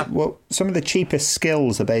 Because some of the cheapest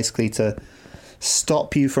skills are basically to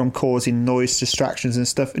stop you from causing noise distractions and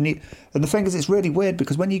stuff. And the thing is, it's really weird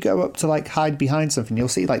because when you go up to hide behind something, you'll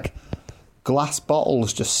see glass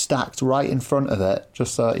bottles just stacked right in front of it,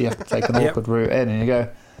 just so you have to take an awkward route in, and you go.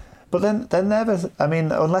 But then never. I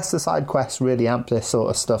mean, unless the side quests really amp this sort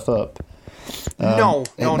of stuff up. No.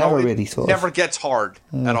 It never gets hard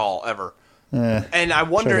at all, ever. And I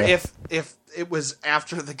wonder if it was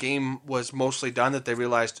after the game was mostly done that they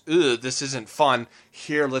realized, this isn't fun.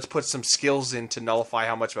 Here, let's put some skills in to nullify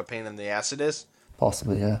how much of a pain in the ass it is.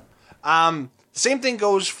 Possibly, yeah. Same thing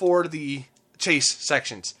goes for the chase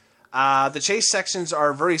sections. The chase sections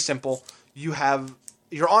are very simple.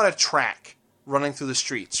 you're on a track running through the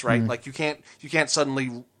streets, right? Like you can't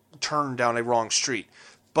suddenly turn down a wrong street,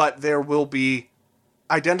 but there will be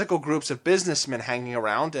identical groups of businessmen hanging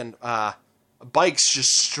around and bikes just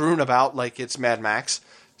strewn about like it's Mad Max.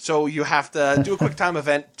 So you have to do a quick time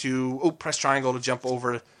event to press triangle to jump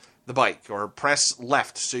over the bike, or press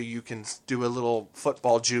left so you can do a little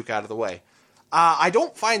football juke out of the way. I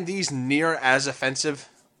don't find these near as offensive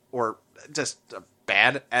or just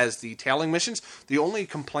bad as the tailing missions. The only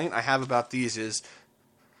complaint I have about these is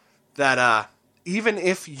that even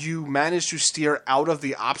if you manage to steer out of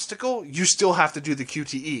the obstacle, you still have to do the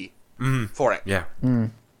QTE for it. Yeah.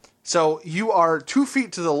 So you are 2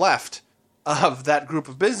 feet to the left of that group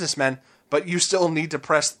of businessmen, but you still need to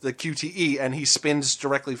press the QTE, and he spins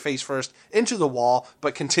directly face first into the wall,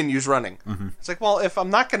 but continues running. It's like, well, if I'm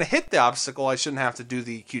not going to hit the obstacle, I shouldn't have to do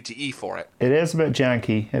the QTE for it. It is a bit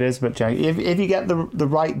janky. If you get the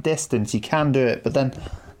right distance, you can do it, but then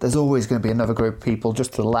there's always going to be another group of people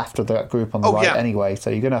just to the left of that group on the right anyway, so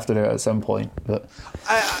you're going to have to do it at some point. But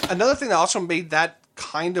another thing that also made that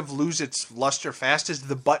kind of lose its luster fast is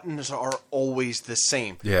the buttons are always the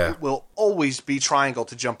same. Yeah. It will always be triangle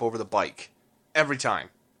to jump over the bike. Every time.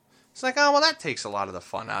 It's like, oh, well, that takes a lot of the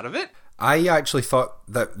fun out of it. I actually thought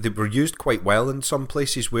that they were used quite well in some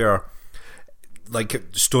places where, like,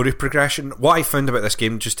 story progression. What I found about this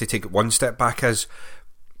game, just to take it one step back, is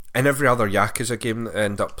in every other Yakuza game that I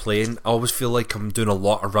end up playing, I always feel like I'm doing a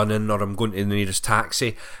lot of running or I'm going to the nearest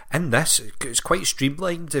taxi. In this, it's quite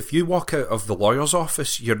streamlined. If you walk out of the lawyer's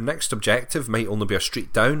office, your next objective might only be a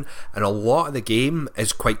street down, and a lot of the game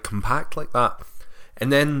is quite compact like that.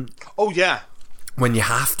 And then... Oh, yeah. When you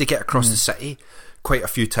have to get across the city quite a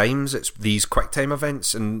few times, it's these quick time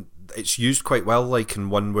events, and it's used quite well, like in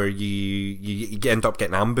one where you end up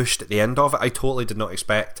getting ambushed at the end of it. I totally did not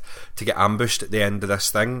expect to get ambushed at the end of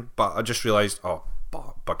this thing, but I just realised,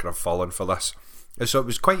 bugger, I've fallen for this. And so it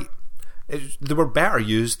was quite... they were better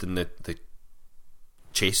used than the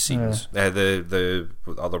chase scenes. The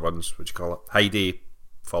other ones, what do you call it? Heidi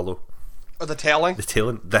follow. Or the tailing?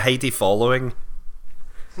 The Heidi following.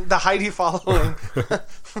 The Heidi following.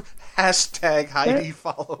 Hashtag Heidi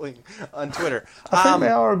following on Twitter. I think they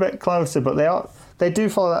are a bit closer, but they do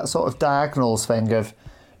follow that sort of diagonals thing of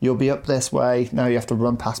you'll be up this way, now you have to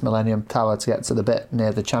run past Millennium Tower to get to the bit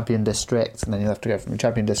near the Champion District, and then you have to go from the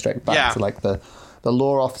Champion District back to like the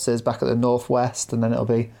law offices back at the northwest, and then it'll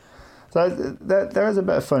be... So there is a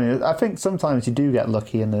bit of fun. I think sometimes you do get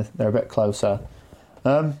lucky and they're a bit closer.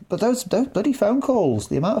 But those bloody phone calls,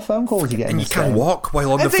 the amount of phone calls you get, and you can't walk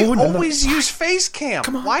while on the phone. And they always use face cam.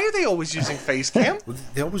 Why are they always using face cam?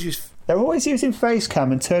 They're always using face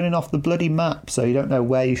cam and turning off the bloody map, so you don't know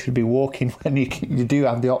where you should be walking when you do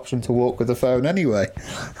have the option to walk with the phone anyway.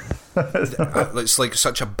 It's like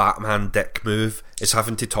such a Batman dick move. It's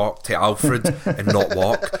having to talk to Alfred and not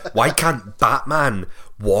walk. Why can't Batman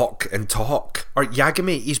walk and talk? Or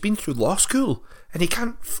Yagami, he's been through law school and he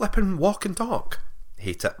can't flip and walk and talk.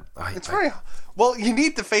 Hate it. Very well. You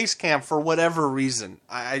need the face cam for whatever reason.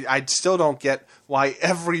 I still don't get why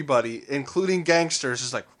everybody, including gangsters,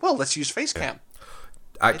 is like, well, let's use face cam.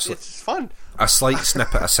 Actually, it's fun. A slight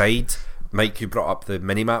snippet aside, Mike, you brought up the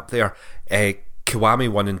minimap there. Kiwami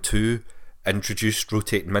 1 and 2 introduced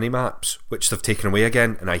rotating minimaps, which they've taken away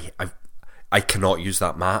again, and I cannot use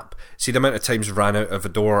that map. See the amount of times I ran out of a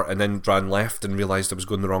door and then ran left and realised I was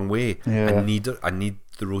going the wrong way. Yeah. I need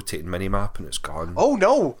the rotating minimap, and it's gone. Oh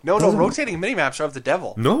no! Rotating minimaps are of the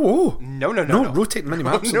devil. No. Rotating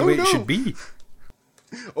minimaps are the way it should be.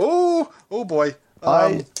 Oh boy.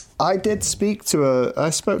 I did speak to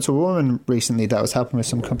I spoke to a woman recently that was helping with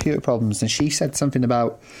some computer problems, and she said something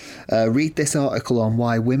about read this article on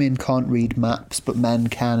why women can't read maps but men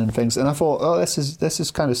can and things. And I thought, this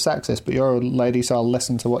is kind of sexist, but you're a lady, so I'll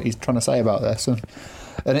listen to what you're trying to say about this.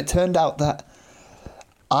 And it turned out that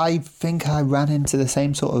I think I ran into the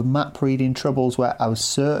same sort of map reading troubles where I was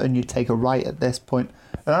certain you'd take a right at this point.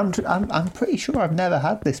 And I'm pretty sure I've never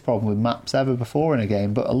had this problem with maps ever before in a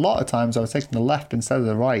game, but a lot of times I was taking the left instead of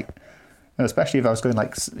the right, and especially if I was going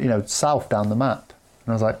south down the map. And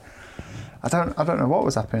I was like, I don't know what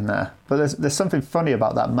was happening there, but there's something funny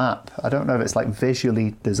about that map. I don't know if it's like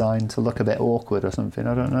visually designed to look a bit awkward or something.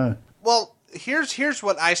 I don't know. Well, here's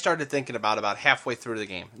what I started thinking about halfway through the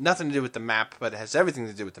game. Nothing to do with the map, but it has everything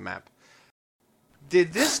to do with the map.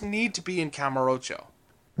 Did this need to be in Kamurocho?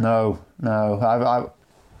 No.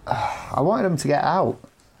 I wanted them to get out.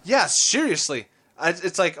 Yeah, seriously.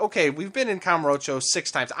 It's like, okay, we've been in Kamurocho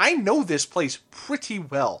 6 times. I know this place pretty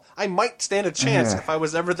well. I might stand a chance if I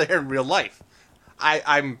was ever there in real life.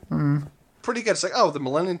 I'm pretty good. It's like, oh, the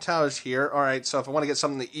Millennium Tower is here. All right, so if I want to get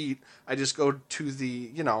something to eat, I just go to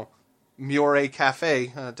the, Miore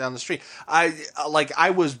Cafe down the street. I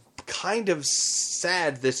was kind of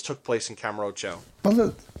sad this took place in Kamurocho.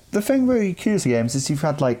 Well, the thing with Yakuza games is you've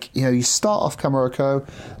had, you start off Kamurocho,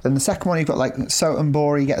 then the second one you've got,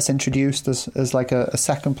 Sotenbori gets introduced as a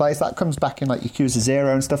second place. That comes back in, Yakuza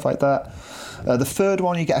 0 and stuff like that. The third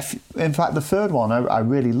one you get... In fact, the third one, I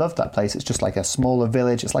really love that place. It's just like a smaller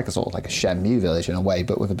village. It's like a sort of like a Shenmue village in a way,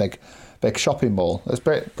 but with a big shopping mall. It's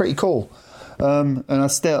pretty cool. And I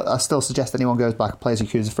still suggest anyone goes back and plays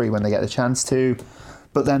Yakuza 3 when they get the chance to.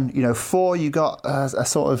 But then, 4, you got a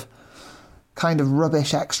sort of kind of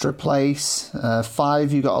rubbish extra place.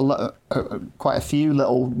 5, you got quite a few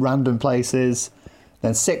little random places.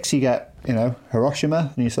 Then 6, you get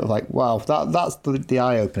Hiroshima, and you're sort of like, wow, that's the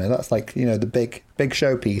eye opener. That's the big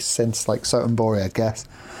showpiece since Sotenbori, I guess.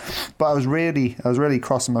 But I was really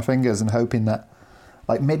crossing my fingers and hoping that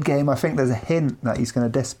mid game, I think there's a hint that he's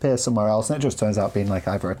going to disappear somewhere else, and it just turns out being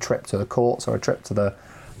either a trip to the courts or a trip to the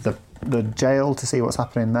jail to see what's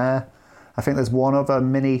happening there. I think there's one other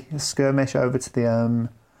mini skirmish over to the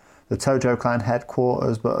Tojo clan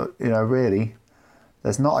headquarters, but really,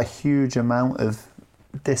 there's not a huge amount of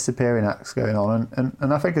disappearing acts going on,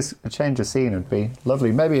 and I think a change of scene would be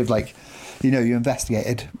lovely. Maybe if you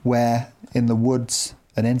investigated where in the woods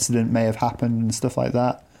an incident may have happened and stuff like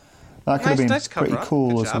that. That could have been pretty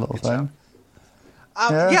cool as a little thing.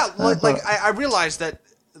 I realized that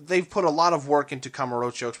they've put a lot of work into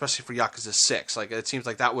Kamurocho, especially for Yakuza 6. It seems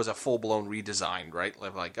like that was a full-blown redesign, right? All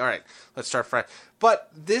right, let's start fresh. But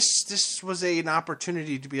this was an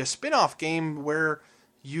opportunity to be a spin-off game where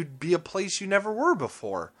you'd be a place you never were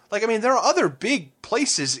before. There are other big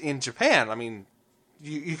places in Japan.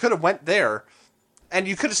 You could have went there, and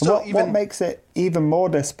you could have still What makes it even more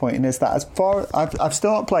disappointing is that I've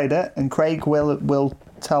still not played it, and Craig will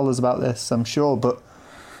tell us about this, I'm sure, but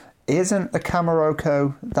isn't the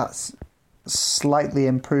Kamurocho that's slightly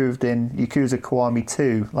improved in Yakuza Kiwami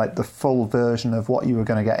 2 the full version of what you were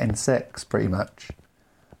going to get in 6, pretty much?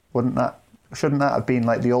 Shouldn't that have been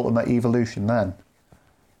the ultimate evolution then?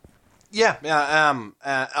 Yeah.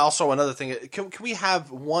 Also, another thing, can we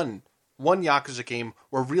have one Yakuza game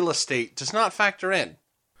where real estate does not factor in?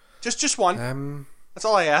 Just one. That's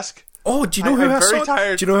all I ask. Oh, do you know who I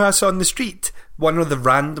saw? Do you know who I saw on the street? One of the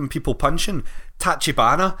random people punching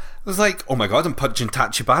Tachibana. I was like, oh my god, I'm punching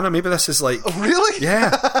Tachibana. Maybe this is Oh, really?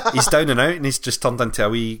 Yeah. He's down and out, and he's just turned into a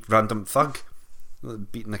wee random thug,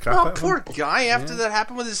 beating the crap out of him. Poor guy. After that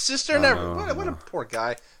happened with his sister and everything. What a poor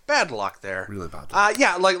guy. Bad luck there. Really bad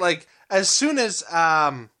luck. As soon as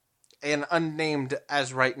an unnamed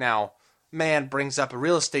as right now man brings up a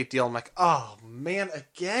real estate deal, I'm like, oh man,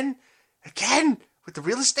 again with the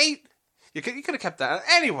real estate. You could have kept that.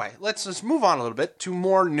 Anyway, let's just move on a little bit to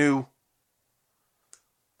more new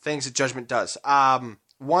things that Judgment does.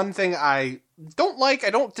 One thing I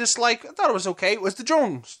don't dislike, I thought it was okay, was the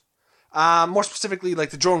drones. More specifically,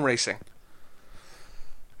 the drone racing.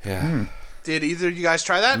 Yeah. Did either of you guys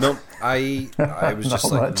try that? Nope. I was just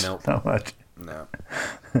nope. Not much. No.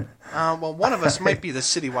 Well, one of us might be the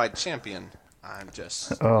citywide champion. I'm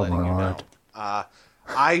just letting you know.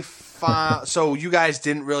 So you guys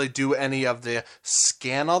didn't really do any of the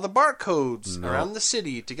scan all the barcodes around the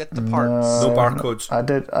city to get the parts. No barcodes.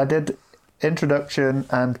 I did introduction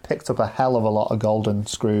and picked up a hell of a lot of golden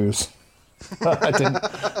screws.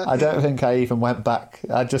 I don't think I even went back.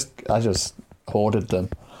 I just hoarded them.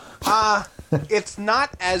 It's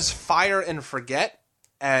not as fire and forget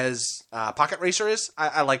as Pocket Racer is.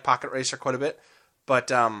 I like Pocket Racer quite a bit,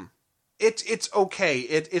 but it's okay.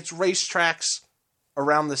 It's racetracks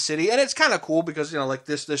around the city, and it's kind of cool because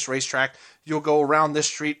this racetrack, you'll go around this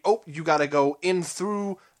street. Oh, you got to go in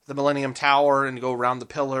through the Millennium Tower and go around the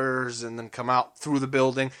pillars and then come out through the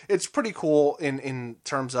building. It's pretty cool in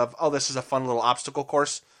terms of, this is a fun little obstacle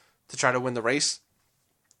course to try to win the race.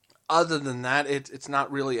 Other than that, it's not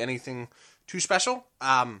really anything too special.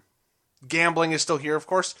 Gambling is still here, of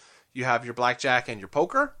course. You have your blackjack and your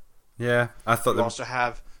poker. Yeah, I thought you also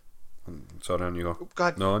have... Sorry, on you go. Go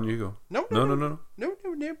ahead. No, on you go. No.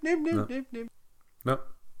 No.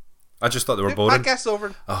 I just thought they were boring. Podcast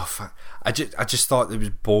over. Oh, fuck. I just thought it was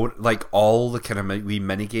boring. All the kind of wee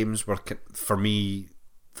mini games were, for me,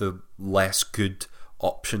 the less good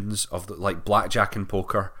options of blackjack and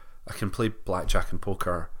poker. I can play blackjack and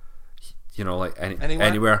poker,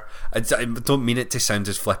 anywhere. I don't mean it to sound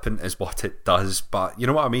as flippant as what it does, but you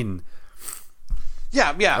know what I mean.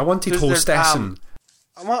 Yeah. I wanted hostess and.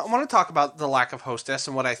 I want to talk about the lack of hostess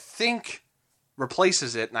and what I think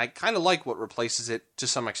replaces it, and I kind of like what replaces it to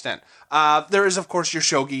some extent. There is, of course, your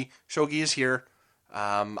shogi. Shogi is here.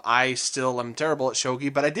 I still am terrible at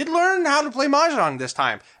shogi, but I did learn how to play mahjong this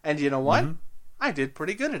time, and you know what? I did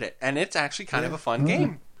pretty good at it, and it's actually kind of a fun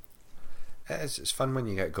game. It's fun when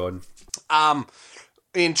you get going.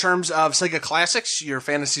 In terms of Sega Classics, your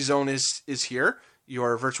Fantasy Zone is here.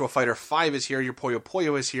 Your Virtua Fighter 5 is here. Your Puyo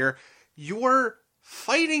Puyo is here. Your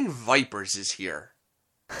Fighting Vipers is here.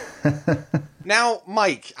 Now,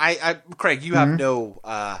 Mike, Craig, you have no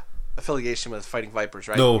affiliation with Fighting Vipers,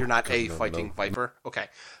 right? No. You're not a Fighting Viper? Okay.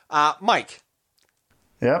 Mike.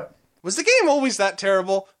 Yep. Was the game always that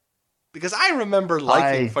terrible? Because I remember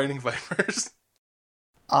liking Fighting Vipers.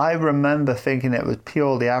 I remember thinking it was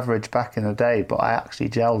purely average back in the day, but I actually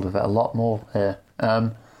gelled with it a lot more here.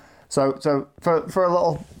 So for a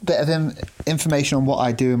little bit of information on what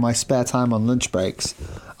I do in my spare time on lunch breaks,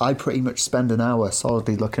 I pretty much spend an hour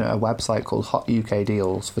solidly looking at a website called Hot UK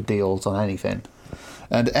Deals for deals on anything.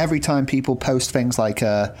 And every time people post things like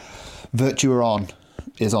Virtua On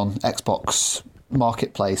is on Xbox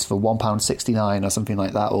Marketplace for £1.69 or something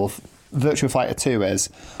like that, or Virtua Fighter 2 is,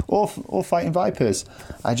 or Fighting Vipers,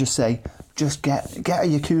 I just say, just get a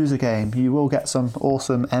Yakuza game. You will get some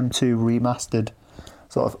awesome M2 remastered,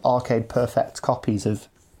 sort of arcade perfect copies of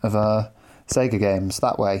Sega games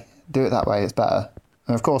that way. Do it that way, it's better.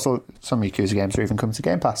 And of course, some Yakuza games are even coming to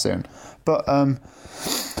Game Pass soon. But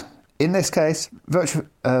in this case,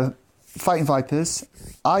 Fighting Vipers,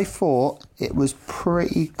 I thought it was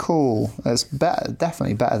pretty cool. It's better,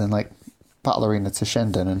 definitely better than like Battle Arena to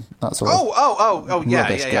Shinden and that sort of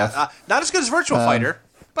yeah. Not as good as Virtua Fighter,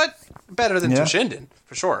 but better than Toshinden,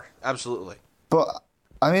 for sure. Absolutely. But,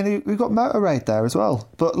 I mean, we've got Motor Raid there as well.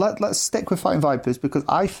 But let's stick with Fighting Vipers, because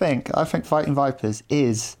I think Fighting Vipers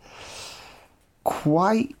is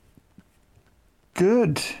quite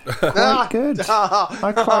good. Quite good.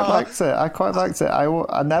 I quite liked it.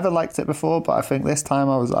 I never liked it before, but I think this time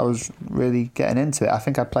I was really getting into it. I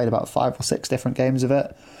think I played about 5 or 6 different games of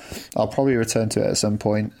it. I'll probably return to it at some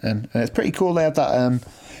point, and it's pretty cool. They have that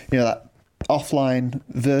that offline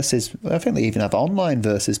versus. I think they even have online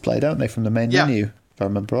versus play, don't they, from the main menu, if I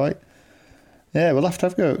remember right. Yeah, we'll have to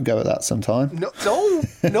have a go at that sometime.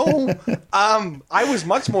 No. I was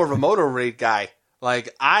much more of a Motor Raid guy.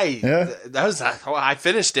 Like I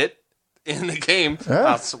finished it in the game.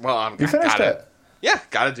 Yeah. You finished it? Yeah,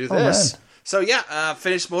 got to do this. So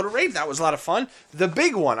finished Motor Raid. That was a lot of fun. The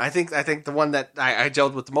big one, I think the one that I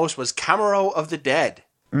gelled with the most was Camaro of the Dead.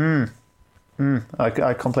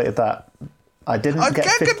 I completed that. I didn't get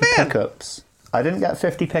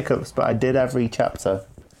 50 pickups. But I did every chapter.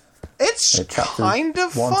 It's kind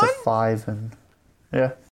of 1 fun. to 5, and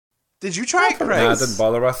yeah. Did you try it, Craig? No, I didn't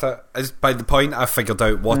bother with it. By the point I figured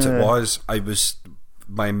out what it was,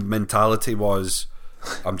 my mentality was,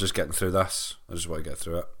 I'm just getting through this. I just want to get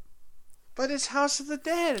through it. But it's House of the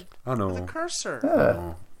Dead. I know. The cursor.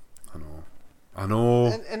 Yeah. I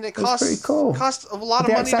know. And it costs pretty cool. Cost a lot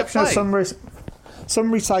of money to play. Of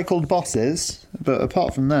some recycled bosses, but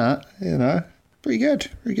apart from that, pretty good.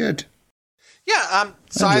 Pretty good. Yeah.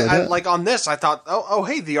 So I like on this, I thought,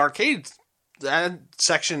 hey, the arcade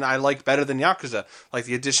section I like better than Yakuza. Like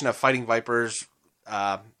the addition of Fighting Vipers,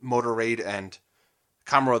 Motor Raid, and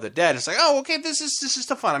Camaro of the Dead. It's like, okay, this is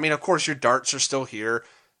the fun. I mean, of course, your darts are still here.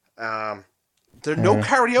 There's no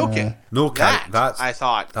karaoke. No karaoke. That's I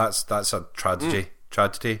thought that's a tragedy.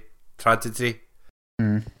 Tragedy.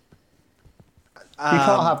 You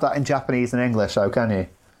can't have that in Japanese and English, though, can you?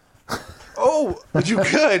 Oh, you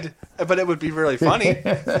could, but it would be really funny.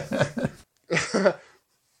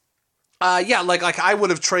 Like I would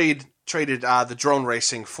have traded the drone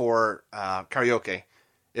racing for karaoke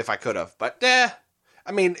if I could have, but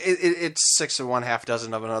I mean it's 6 of one, half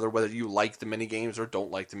dozen of another. Whether you like the mini games or don't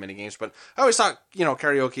like the mini games, but I always thought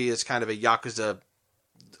karaoke is kind of a Yakuza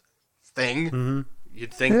thing. Mm-hmm.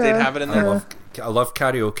 You'd think they'd have it in there. I love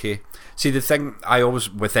karaoke. See, the thing I always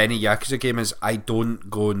with any Yakuza game is I don't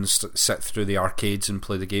go and sit through the arcades and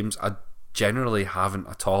play the games. I generally haven't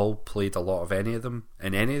at all played a lot of any of them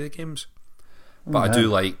in any of the games, but I do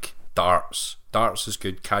like darts. Darts is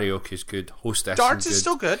good. Karaoke is good. Hostess darts is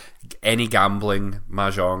still good. Any gambling,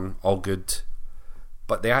 mahjong, all good.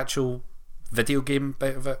 But the actual video game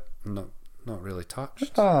bit of it, not really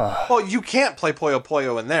touched. Well, you can't play Puyo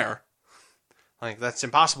Puyo in there. Like that's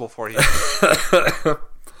impossible for you.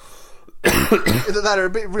 That are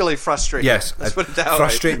really frustrating. Yes, let's put it that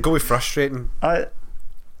frustrating. way. Go with frustrating.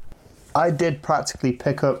 I did practically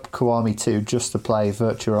pick up Kiwami 2 just to play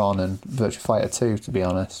Virtua On and Virtua Fighter 2, to be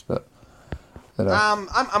honest. But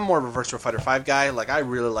I'm more of a Virtua Fighter 5 guy. Like I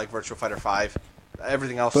really like Virtua Fighter 5.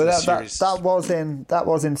 everything else But in the that series. that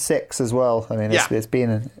was in 6 as well. I mean, Yeah. it's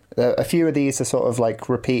been a few of these are sort of like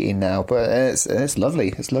repeating now, but it's lovely.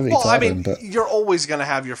 It's lovely Well, to I have mean, them. But you're always going to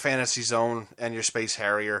have your Fantasy Zone and your Space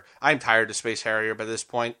Harrier. I'm tired of Space Harrier by this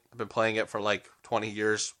point. I've been playing it for like 20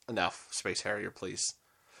 years. Enough, Space Harrier, please.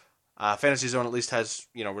 Fantasy Zone at least has,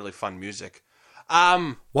 really fun music.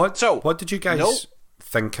 What did you guys Nope.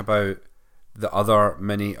 think about the other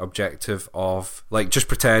mini objective of, like, just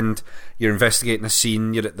pretend you're investigating a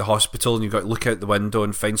scene, you're at the hospital, and you've got to look out the window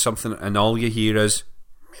and find something, and all you hear is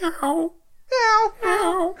meow, Meow,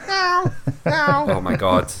 meow, meow, meow. oh my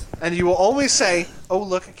god. And you will always say, "Oh,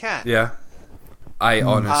 look, a cat." Yeah. I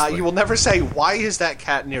honestly... You will never say, "Why is that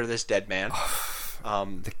cat near this dead man?"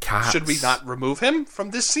 the cats... Should we not remove him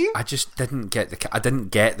from this scene? I just didn't get the I didn't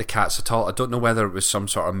get the cats at all. I don't know whether it was some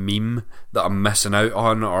sort of meme that I'm missing out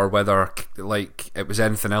on, or whether like it was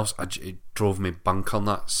anything else. It drove me bunker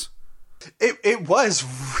nuts. It was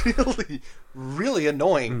really, really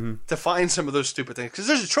annoying to find some of those stupid things, because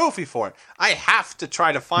there's a trophy for it. I have to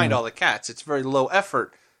try to find all the cats. It's very low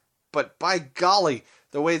effort, but by golly,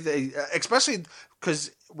 the way they, especially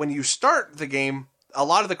because when you start the game, a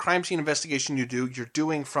lot of the crime scene investigation you're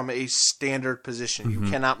doing from a standard position. You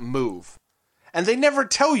cannot move. And they never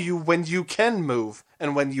tell you when you can move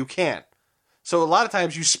and when you can't. So a lot of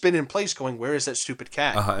times you spin in place going, where is that stupid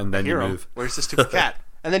cat? And then I hear you him. move. Where's the stupid cat?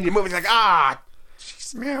 And then you move and you're like,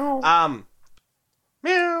 jeez. Meow.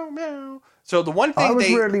 Meow, meow. So the one I thing was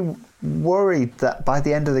really worried that by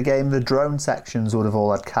the end of the game, the drone sections would have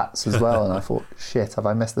all had cats as well, and I thought, shit, have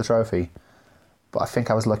I missed the trophy? But I think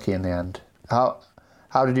I was lucky in the end.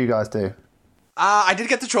 How did you guys do? I did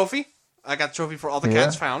get the trophy. I got the trophy for all the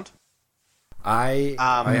cats found. I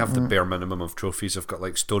have the bare minimum of trophies. I've got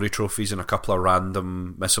like story trophies and a couple of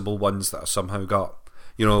random missable ones that I somehow got.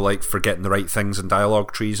 Like forgetting the right things and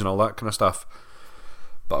dialogue trees and all that kind of stuff.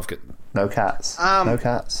 But I've got No cats. No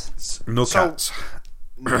cats. no cats.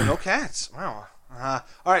 No cats. Wow.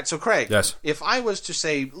 All right, so Craig, Yes. if I was to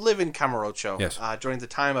say live in Kamurocho Yes. During the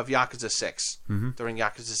time of Yakuza 6, during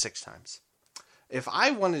Yakuza 6 times, if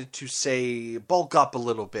I wanted to say bulk up a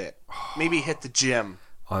little bit, maybe hit the gym,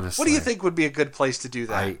 Honestly, what do you think would be a good place to do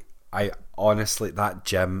that? I honestly, that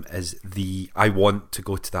gym is I want to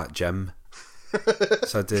go to that gym.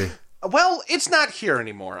 So I do. Well, it's not here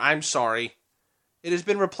anymore. I'm sorry. It has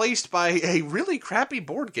been replaced by a really crappy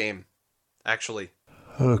board game, actually.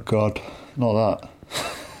 Oh, God. Not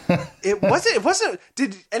that. It wasn't.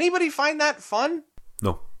 Did anybody find that fun?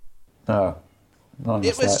 No. No. Not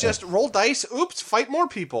It was slightly. just roll dice. Oops, fight more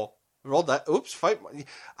people. Roll dice. Oops, fight more.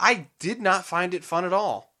 I did not find it fun at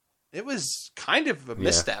all. It was kind of a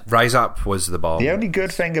misstep. Rise Up was the bomb. The only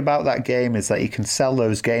good thing about that game is that you can sell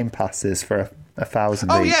those game passes for 1,000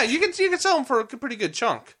 Oh each. yeah, you can sell them for a pretty good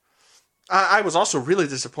chunk. I was also really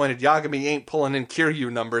disappointed Yagami ain't pulling in Kiryu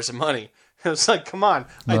numbers of money. It was like, come on,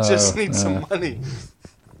 I just need some money.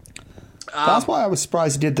 That's why I was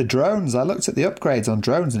surprised he did the drones. I looked at the upgrades on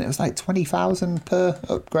drones and it was like 20,000 per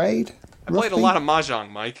upgrade. I played a lot of Mahjong,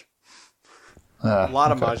 Mike. A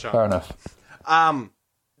lot of Mahjong. Fair enough.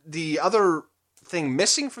 The other thing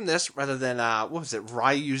missing from this, rather than, what was it,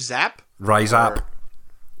 Ryu Zap? Rise Up.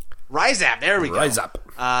 Ryzap, there we go. Rise Up.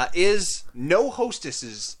 Is no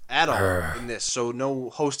hostesses at all in this. So no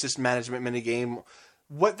hostess management minigame.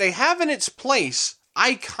 What they have in its place,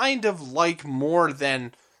 I kind of like more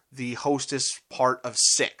than the hostess part of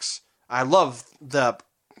 6. I love the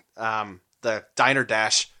Diner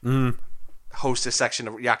Dash hostess section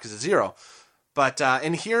of Yakuza 0. But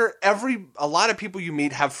in here, a lot of people you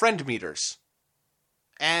meet have friend meters.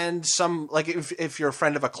 And some, like if you're a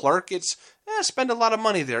friend of a clerk, it's spend a lot of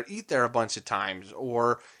money there, eat there a bunch of times,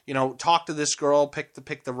 or talk to this girl, pick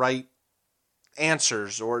the right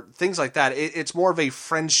answers, or things like that. It's more of a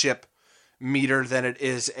friendship meter than it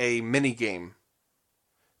is a mini game.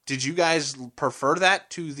 Did you guys prefer that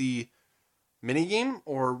to the mini game,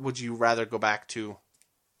 or would you rather go back to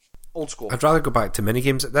old school? I'd rather go back to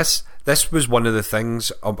minigames. This was one of the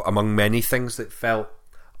things among many things that felt.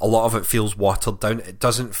 A lot of it feels watered down. It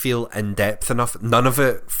doesn't feel in-depth enough. None of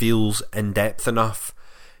it feels in-depth enough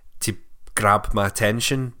to grab my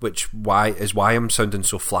attention, which is why I'm sounding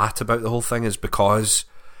so flat about the whole thing, is because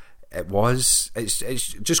it's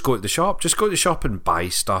just go to the shop. Just go to the shop and buy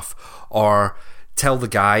stuff. Or tell the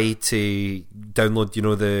guy to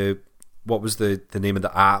download, what was the name of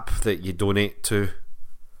the app that you donate to?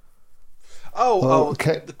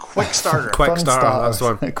 Okay. The Quick Starter. Quick Starter, that's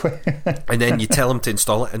the one. Quick. And then you tell him to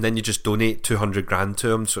install it, and then you just donate 200 grand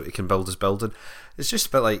to him so he can build his building. It's just a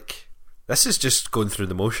bit like, this is just going through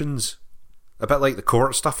the motions. A bit like the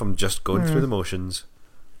court stuff, I'm just going through the motions.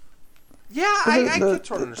 Yeah, I could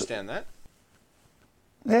sort of understand that.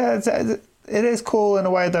 Yeah, it is cool in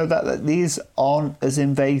a way though that these aren't as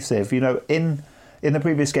invasive. You know, in the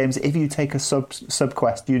previous games, if you take a sub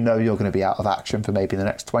quest, you know you're going to be out of action for maybe the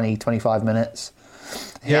next 20, 25 minutes.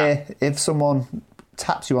 Here, if someone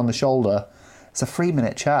taps you on the shoulder, it's a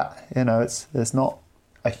 3-minute chat. You know, it's not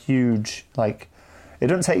a huge, like, it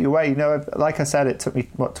doesn't take you away. You know, like I said, it took me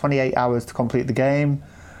 28 hours to complete the game.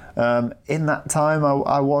 In that time,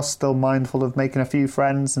 I was still mindful of making a few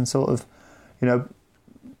friends and sort of, you know,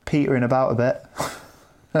 petering about a bit.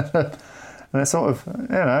 And it sort of, you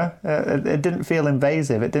know, it didn't feel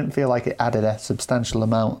invasive. It didn't feel like it added a substantial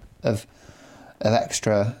amount of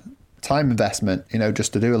extra time investment, you know,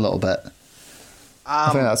 just to do a little bit.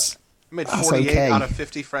 I think that's made 48 okay. out of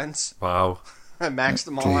 50 friends. Wow. I maxed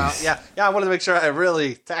them all out. Yeah, I wanted to make sure I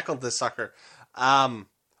really tackled this sucker.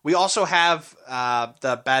 We also have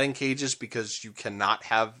the batting cages because you cannot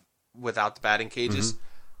have without the batting cages.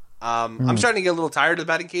 I'm starting to get a little tired of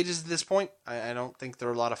the batting cages at this point. I don't think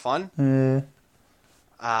they're a lot of fun.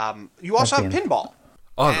 You also have pinball.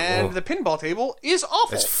 And the pinball table is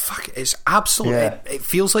awful. It's absolutely... Yeah. It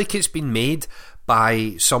feels like it's been made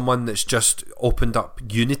by someone that's just opened up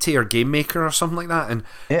Unity or Game Maker or something like that. And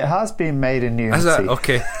it has been made in Unity. is it?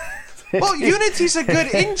 Okay. Well, Unity's a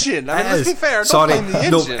good engine. I mean, let's be fair. Sorry, don't blame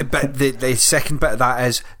the engine. no, but the second bit of that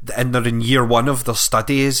is, and they're in year one of their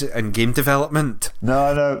studies in game development.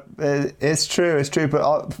 No, it's true.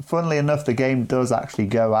 But funnily enough, the game does actually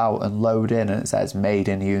go out and load in, and it says "Made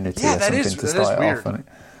in Unity" or something to start it off.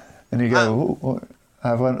 And you go,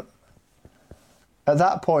 I went. At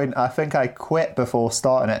that point, I think I quit before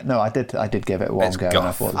starting it. No, I did give it one go.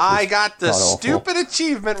 And I got the stupid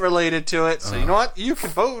achievement related to it, so you know what? You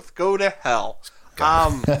can both go to hell.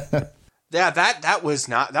 Yeah, that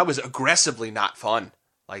was aggressively not fun.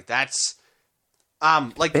 Like that's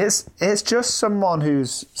like it's just someone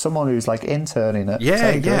who's like interning at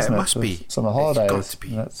Sega, it must be summer holidays. It's got to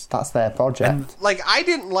be. That's their project. And, like, I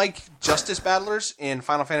didn't like Justice Battlers in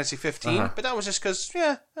Final Fantasy 15, but that was just because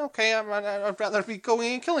I'd rather be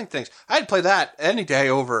going and killing things. I'd play that any day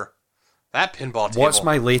over that pinball table. What's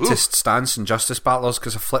my latest stance in Justice Battlers?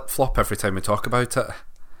 Because I flip flop every time we talk about it.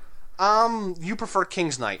 You prefer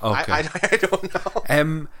King's Knight. Okay. I don't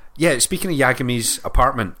know. Yeah, speaking of Yagami's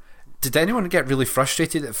apartment, did anyone get really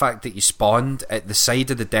frustrated at the fact that you spawned at the side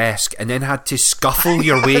of the desk and then had to scuffle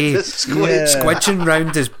your way, squidging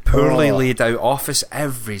round his poorly laid out office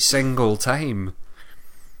every single time?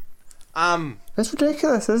 It's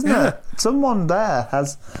ridiculous, isn't it? Someone there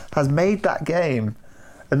has made that game,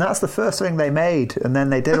 and that's the first thing they made, and then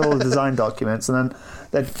they did all the design documents, and then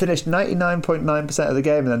they'd finished 99.9% of the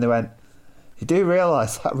game, and then they went, you do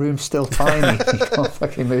realise that room's still tiny. You can't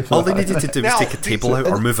fucking move. All they needed to do was take a table out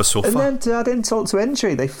or move a sofa. And then to add insult to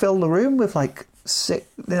injury, they fill the room with like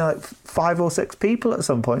 5 or 6 people at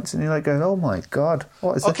some points, and you're like going, "Oh my god,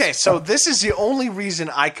 what is this?" Okay, so this is the only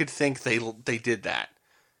reason I could think they did that.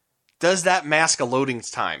 Does that mask a loading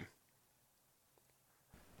time?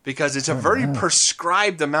 Because it's a very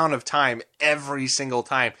prescribed amount of time every single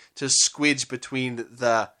time to squidge between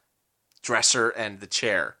the dresser and the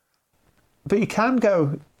chair. But you can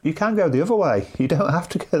go the other way. You don't have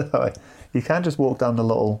to go that way. You can just walk down the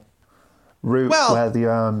little route where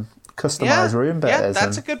the customized room bit is. Yeah,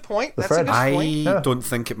 that's a good point. I don't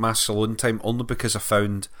think it masks a loading time, only because I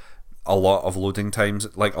found a lot of loading times,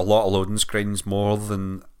 like a lot of loading screens, more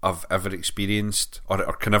than I've ever experienced or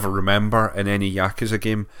can ever remember in any Yakuza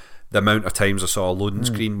game. The amount of times I saw a loading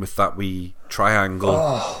screen with that wee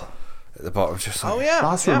triangle at the bottom, just like,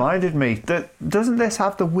 that's reminded me that doesn't this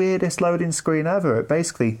have the weirdest loading screen ever?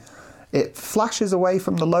 It flashes away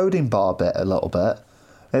from the loading bar bit a little bit.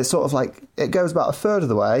 It's sort of like it goes about a third of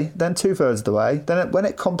the way, then 2/3 of the way. Then when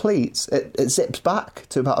it completes, it zips back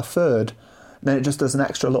to about a third. Then it just does an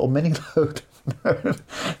extra little mini load.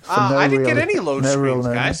 I didn't get any load screens,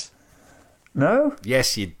 guys. No?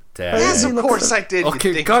 Yes, you did. Yes, of course I did.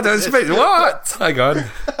 Okay, God, I was what? Hang on.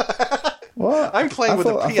 What? I'm playing with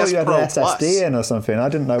a PS Pro. I thought you had an SSD Plus. in or something. I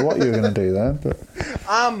didn't know what you were going to do there.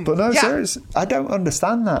 But no, seriously, I don't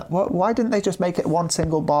understand that. Why didn't they just make it one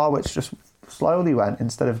single bar which just slowly went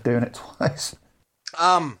instead of doing it twice?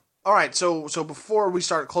 All right, so before we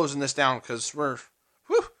start closing this down, because we're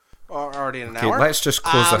already in an hour. Let's just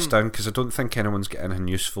close this down, because I don't think anyone's got anything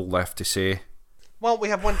useful left to say. Well, we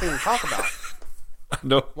have one thing to talk about.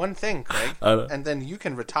 No. One thing, Craig, and then you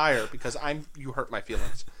can retire because you hurt my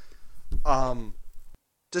feelings.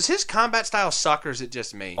 Does his combat style suck, or is it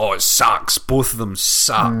just me? Oh, it sucks. Both of them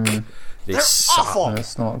suck. They're suck. Awful.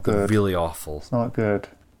 It's not good. Really awful. It's not good.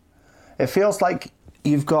 It feels like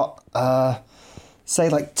you've got say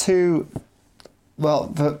like two.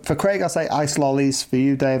 Well, for Craig, I'll say ice lollies. For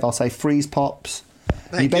you, Dave, I'll say freeze pops.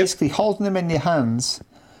 You basically holding them in your hands.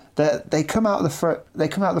 They come out of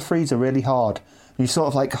the freezer really hard. You sort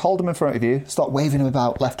of like hold them in front of you, start waving them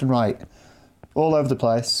about left and right, all over the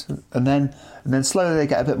place, and then slowly they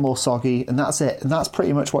get a bit more soggy, and that's it. And that's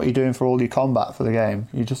pretty much what you're doing for all your combat for the game.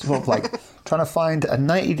 You're just sort of like trying to find a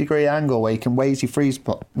 90-degree angle where you can wave your freeze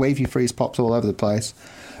pops all over the place.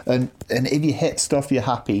 And if you hit stuff, you're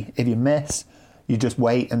happy. If you miss, you just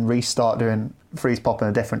wait and restart doing freeze pop in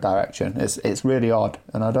a different direction. It's really odd,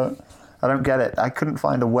 and I don't get it. I couldn't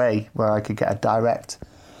find a way where I could get a direct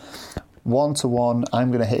 1-to-1. I'm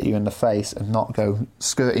going to hit you in the face and not go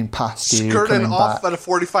skirting past you, skirting off back, at a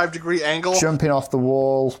 45-degree angle, jumping off the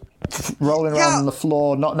wall, rolling around on the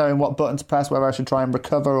floor, not knowing what button to press, whether I should try and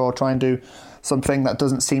recover or try and do something that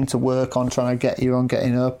doesn't seem to work on trying to get you on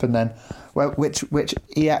getting up, and then which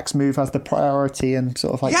EX move has the priority, and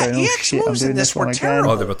sort of like going, oh EX shit, I'm moves in doing this this one were again.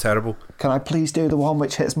 terrible. Oh, they were terrible. Can I please do the one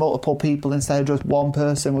which hits multiple people instead of just one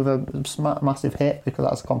person with a massive hit, because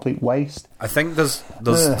that's a complete waste. I think there's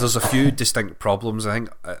a few distinct problems. I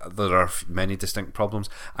think there are many distinct problems.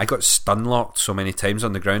 I got stun locked so many times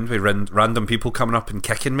on the ground with random people coming up and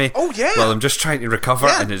kicking me. Oh yeah. While I'm just trying to recover,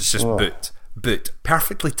 Yeah. and it's just boot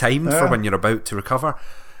perfectly timed for when you're about to recover.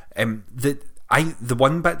 The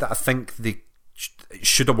one bit that I think they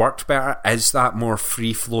should have worked better is that more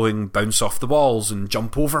free flowing bounce off the walls and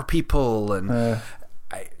jump over people, and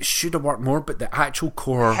it should have worked more. But the actual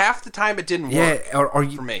core, half the time it didn't work. yeah, or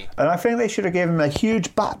for me. And I think they should have given him a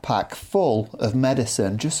huge backpack full of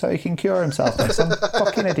medicine just so he can cure himself. Like some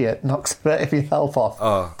fucking idiot knocks a bit of your health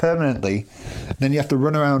off permanently. Then you have to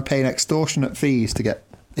run around paying extortionate fees to get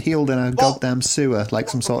healed in a goddamn sewer like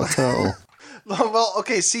some sort of turtle. Well,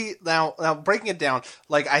 okay, see, now breaking it down,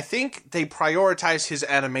 like, I think they prioritize his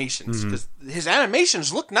animations, because his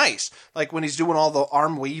animations look nice. Like, when he's doing all the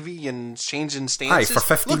arm wavy and changing stances. Hi, for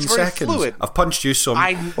 15 looks very seconds. fluid. I've punched you some.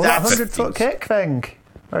 That 100-foot kick thing,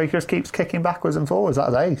 where he just keeps kicking backwards and forwards,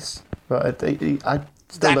 that's ace. But I still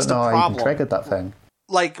That's don't the know how he problem. triggered that thing.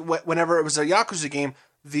 Like, whenever it was a Yakuza game,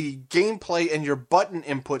 the gameplay and your button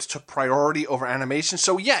inputs took priority over animation.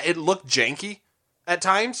 So, yeah, it looked janky at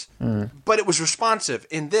times, but it was responsive.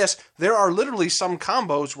 In this, there are literally some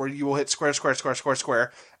combos where you will hit square, square, square, square,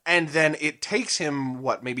 square, and then it takes him,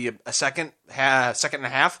 maybe a second and a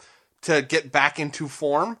half to get back into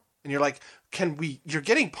form. And you're like, you're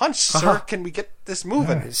getting punched, sir. Can we get this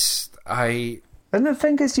moving? And the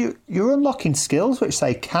thing is, you're unlocking skills which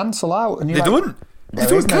say cancel out, and They don't. They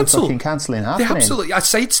don't cancel. No fucking cancelling happening. They absolutely. I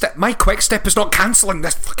sidestep. My quick step is not cancelling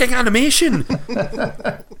this fucking animation.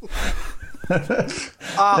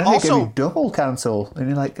 Then they give you double cancel, and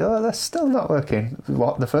you're like, oh, that's still not working.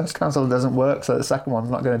 What? The first cancel doesn't work, so the second one's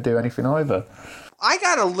not going to do anything either. I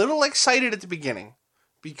got a little excited at the beginning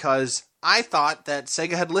because I thought that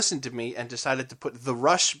Sega had listened to me and decided to put the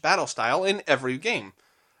Rush battle style in every game.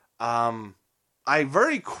 I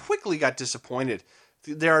very quickly got disappointed.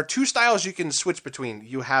 There are two styles you can switch between.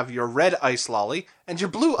 You have your red ice lolly and your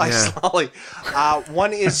blue ice lolly.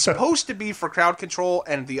 One is supposed to be for crowd control,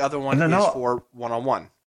 and the other one is for one-on-one.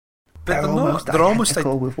 But They're almost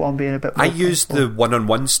identical, with one being a bit more I used the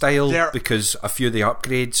one-on-one style They're- because a few of the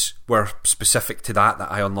upgrades were specific to that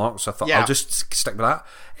I unlocked, so I thought I'll just stick with that.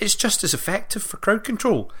 It's just as effective for crowd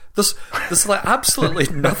control. There's like absolutely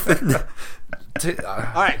nothing.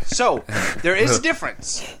 Alright, so there is a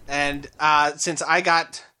difference. And since I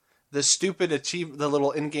got the stupid the little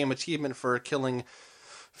in-game achievement for killing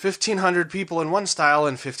 1,500 people in one style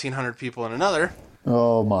and 1,500 people in another.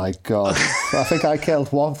 Oh my god. I think I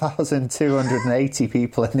killed 1,280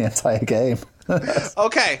 people in the entire game.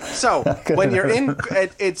 Okay, so when you're in,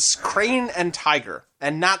 it's Crane and Tiger,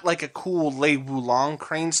 and not like a cool Lei Wulong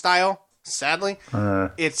Crane style, sadly.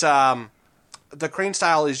 It's the Crane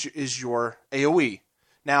style is your AoE.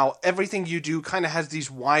 Now, everything you do kind of has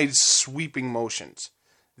these wide sweeping motions.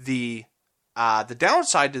 The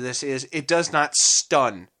downside to this is it does not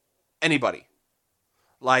stun anybody.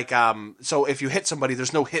 Like, so if you hit somebody,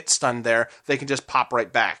 there's no hit stun there. They can just pop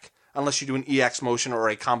right back, unless you do an EX motion or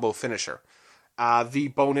a combo finisher. The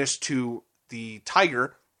bonus to the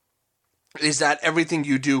Tiger is that everything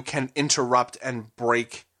you do can interrupt and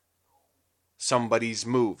break somebody's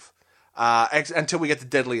move until we get to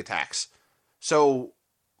deadly attacks. So,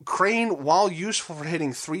 Crane, while useful for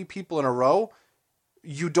hitting 3 people in a row,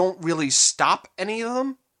 you don't really stop any of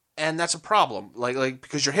them, and that's a problem. Like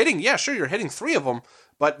because you're hitting 3 of them,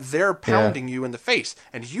 but they're pounding you in the face,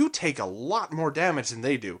 and you take a lot more damage than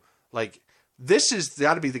they do. Like, this has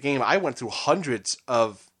got to be the game I went through hundreds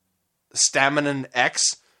of Stamina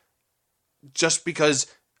X just because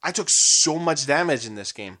I took so much damage in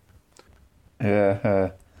this game.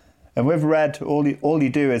 Yeah. And with red, all you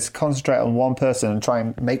do is concentrate on one person and try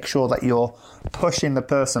and make sure that you're pushing the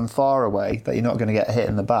person far away, that you're not going to get hit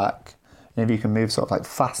in the back. And if you can move sort of like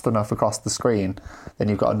fast enough across the screen, then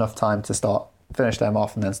you've got enough time to finish them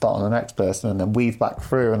off and then start on the next person and then weave back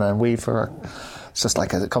through and then weave for it's just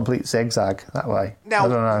like a complete zigzag that way. Now, I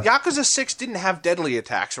don't know. Yakuza 6 didn't have deadly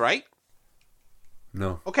attacks, right?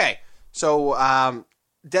 No. Okay, so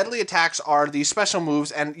deadly attacks are these special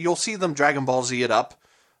moves, and you'll see them Dragon Ball Z it up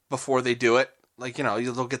before they do it. Like,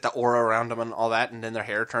 they'll get the aura around them and all that, and then their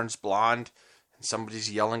hair turns blonde, and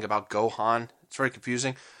somebody's yelling about Gohan. It's very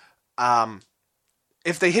confusing.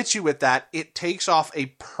 If they hit you with that, it takes off a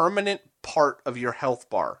permanent part of your health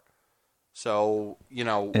bar. So,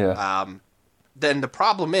 then the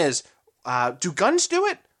problem is, do guns do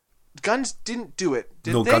it? Guns didn't do it,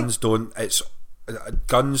 did they? Guns don't.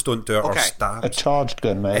 Guns don't do it, or stab. A charged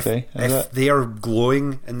gun, maybe. If they are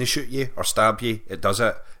glowing and they shoot you or stab you, it does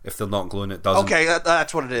it. If they're not glowing, it doesn't. Okay,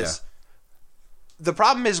 that's what it is. Yeah. The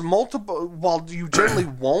problem is while you generally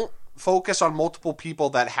won't focus on multiple people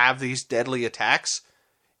that have these deadly attacks,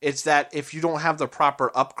 it's that if you don't have the proper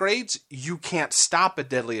upgrades, you can't stop a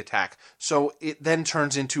deadly attack. So it then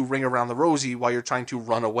turns into Ring Around the Rosie while you're trying to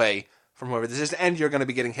run away from whoever this is, and you're going to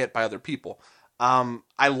be getting hit by other people.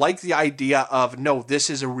 I like the idea of, no, this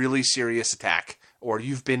is a really serious attack, or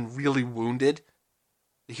you've been really wounded.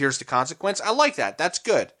 Here's the consequence. I like that. That's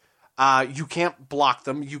good. You can't block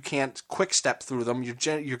them. You can't quick step through them. You're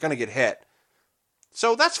going to get hit.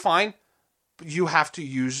 So that's fine. You have to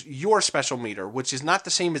use your special meter, which is not the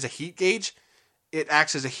same as a heat gauge. It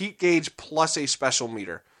acts as a heat gauge plus a special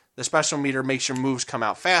meter. The special meter makes your moves come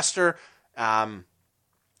out faster.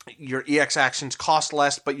 Your EX actions cost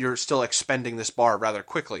less, but you're still expending this bar rather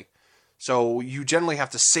quickly. So you generally have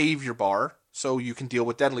to save your bar so you can deal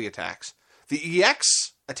with deadly attacks. The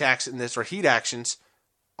EX attacks in this, or heat actions,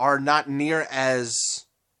 are not near as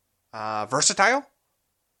versatile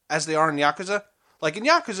as they are in Yakuza. Like in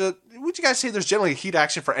Yakuza, would you guys say there's generally a heat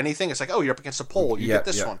action for anything? It's like, oh, you're up against a pole, you get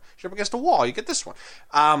this one. You're up against a wall, you get this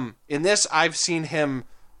one. In this, I've seen him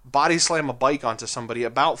body slam a bike onto somebody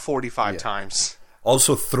about 45 times.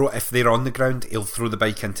 Also, if they're on the ground, he'll throw the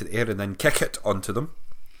bike into the air and then kick it onto them.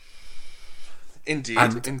 Indeed.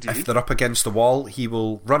 If they're up against the wall, he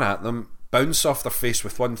will run at them, bounce off their face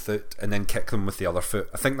with one foot, and then kick them with the other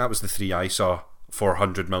foot. I think that was the 3 I saw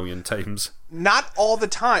 400 million times. Not all the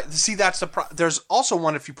time. See, that's the there's also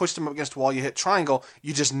one, if you push them up against the wall, you hit triangle,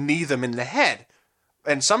 you just knee them in the head.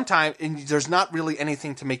 And sometimes there's not really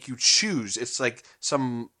anything to make you choose. It's like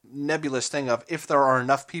some nebulous thing of, if there are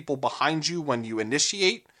enough people behind you when you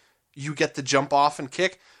initiate, you get to jump off and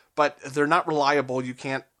kick. But they're not reliable. You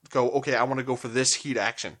can't go, okay, I want to go for this heat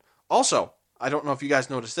action. Also, I don't know if you guys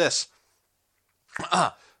noticed this.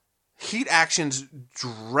 Heat actions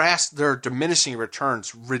they're diminishing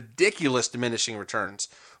returns, ridiculous diminishing returns.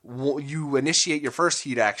 You initiate your first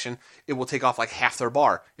heat action, it will take off like half their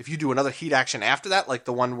bar. If you do another heat action after that, like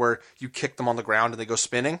the one where you kick them on the ground and they go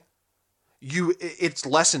spinning, it's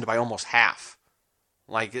lessened by almost half.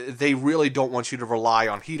 Like, they really don't want you to rely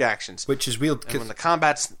on heat actions. Which is weird. And when the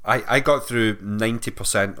combat's... I got through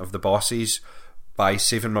 90% of the bosses by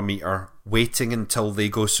saving my meter, waiting until they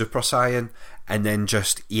go Super Saiyan, and then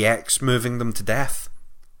just EX moving them to death.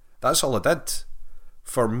 That's all I did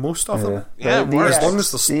for most of them. Yeah, as long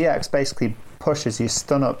as the EX basically pushes you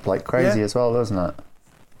stun up like crazy as well, doesn't it?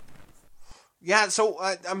 Yeah, so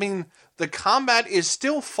I mean, the combat is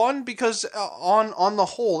still fun because on the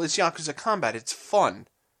whole, it's Yakuza combat. It's fun,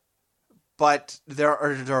 but there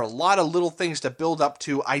are a lot of little things to build up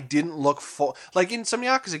to. I didn't look for, like in some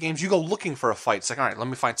Yakuza games, you go looking for a fight. It's like, all right, let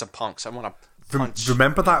me find some punks. I want to.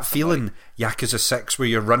 Remember that feeling, Yakuza 6, where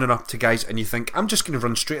you're running up to guys and you think, I'm just going to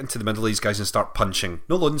run straight into the middle of these guys and start punching.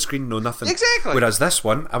 No loading screen, no nothing. Exactly. Whereas this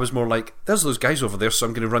one, I was more like, there's those guys over there, so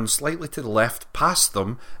I'm going to run slightly to the left, past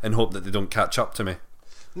them, and hope that they don't catch up to me.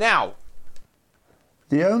 Now,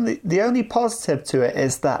 the only positive to it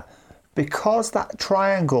is that because that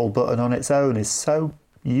triangle button on its own is so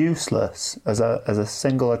useless as a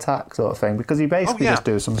single attack sort of thing, because you basically just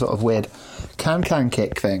do some sort of weird can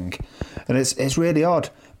kick thing, and it's really odd.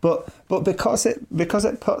 But because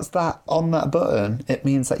it puts that on that button, it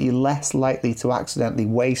means that you're less likely to accidentally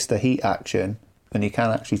waste a heat action, and you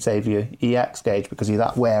can actually save your EX gauge because you're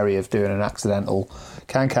that wary of doing an accidental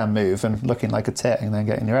can move and looking like a tit and then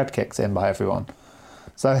getting your head kicked in by everyone.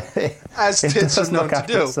 So as tits are known to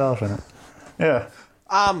do. Itself in it. Yeah.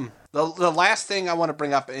 The last thing I want to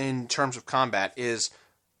bring up in terms of combat is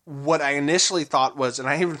what I initially thought was, and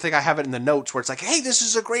I even think I have it in the notes, where it's like, hey, this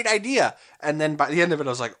is a great idea. And then by the end of it, I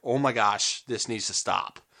was like, oh my gosh, this needs to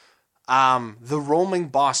stop. The roaming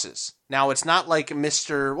bosses. Now, it's not like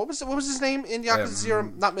Mr. What was his name in Yakuza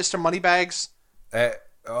 0? Not Mr. Moneybags?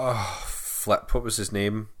 Flip. What was his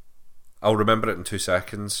name? I'll remember it in 2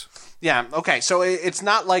 seconds. Yeah, okay. So it's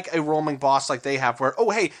not like a roaming boss like they have where,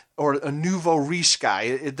 or a nouveau riche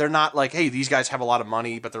guy. They're not like, hey, these guys have a lot of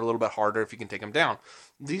money, but they're a little bit harder if you can take them down.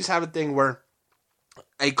 These have a thing where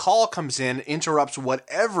a call comes in, interrupts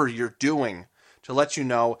whatever you're doing to let you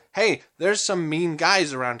know, hey, there's some mean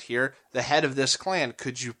guys around here, the head of this clan,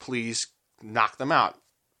 could you please knock them out?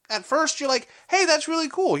 At first, you're like, hey, that's really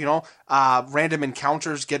cool. Random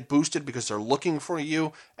encounters get boosted because they're looking for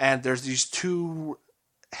you, and there's these 2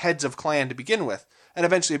 heads of clan to begin with, and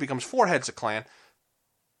eventually it becomes 4 heads of clan.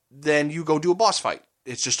 Then you go do a boss fight.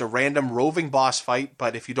 It's just a random roving boss fight,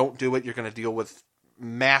 but if you don't do it, you're going to deal with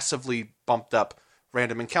massively bumped up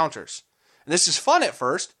random encounters. And this is fun at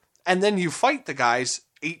first, and then you fight the guys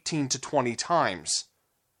 18 to 20 times.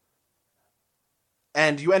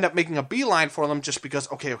 And you end up making a beeline for them just because,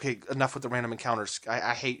 okay, enough with the random encounters.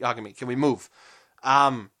 I hate Yagami. Can we move?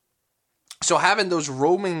 So having those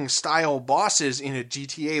roaming style bosses in a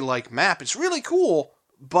GTA-like map, it's really cool,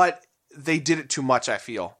 but they did it too much, I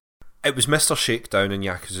feel. It was Mr. Shakedown in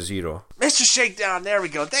Yakuza 0. Mr. Shakedown, there we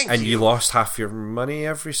go, thank you. And you lost half your money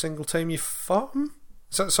every single time you fought him?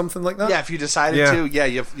 Is that something like that? Yeah, if you decided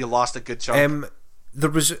to, you lost a good chunk. There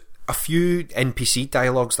was a few NPC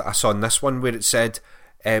dialogues that I saw in this one where it said,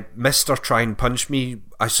 Mr. Try and Punch Me.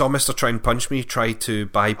 I saw Mr. Try and Punch Me try to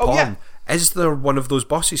buy Pawn. Yeah. Is there one of those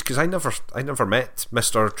bosses? Because I never met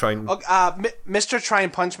Mr. Try and... Mr. Try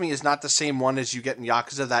and Punch Me is not the same one as you get in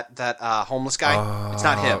Yakuza, that homeless guy. It's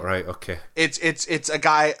not him. Right, okay. It's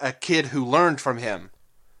a kid who learned from him.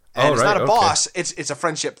 And it's not a boss, it's a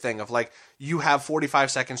friendship thing of like, you have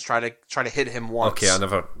 45 seconds, try to hit him once. Okay, I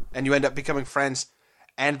never... And you end up becoming friends.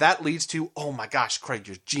 And that leads to, oh my gosh, Craig,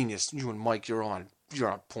 you're a genius. You and Mike, you're on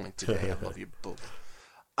point today. I love you both.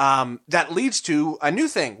 That leads to a new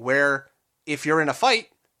thing where if you're in a fight,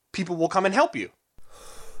 people will come and help you.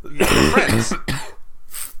 You're friends.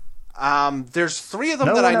 There's 3 of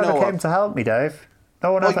them that I know of. No one ever came to help me, Dave.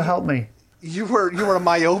 No one ever helped me. You were a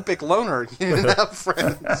myopic loner. You didn't have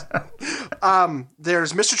friends.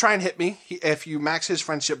 There's Mr. Try and Hit Me. If you max his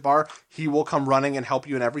friendship bar, he will come running and help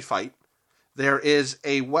you in every fight. There is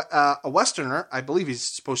a Westerner, I believe he's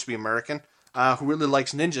supposed to be American, who really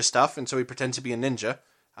likes ninja stuff, and so he pretends to be a ninja.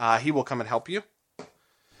 He will come and help you.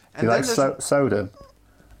 And he likes Sodom.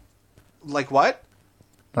 Like what?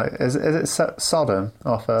 Like is it Sodom?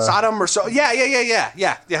 Sodom or so? Yeah.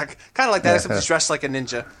 Kind of like that, except he's dressed like a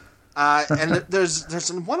ninja. And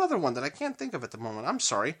there's one other one that I can't think of at the moment. I'm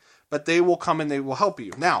sorry, but they will come and they will help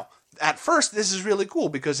you. Now, at first, this is really cool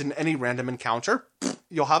because in any random encounter,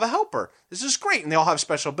 you'll have a helper. This is great, and they all have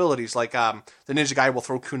special abilities. Like the ninja guy will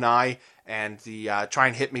throw kunai, and the Try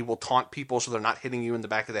and Hit Me will taunt people so they're not hitting you in the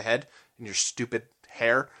back of the head in your stupid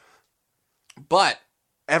hair. But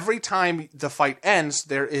every time the fight ends,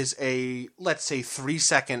 there is a, let's say,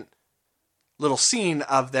 3-second little scene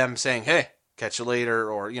of them saying, hey, catch you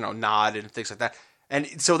later, or, nod and things like that.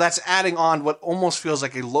 And so that's adding on what almost feels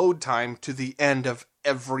like a load time to the end of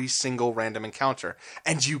every single random encounter.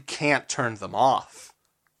 And you can't turn them off.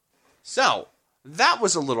 So, that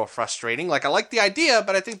was a little frustrating. Like, I like the idea,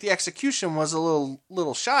 but I think the execution was a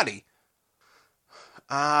little shoddy.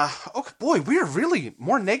 Okay, boy, we're really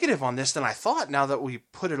more negative on this than I thought now that we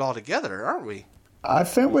put it all together, aren't we? I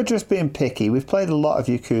think we're just being picky. We've played a lot of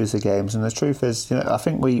Yakuza games, and the truth is, I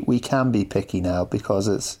think we can be picky now because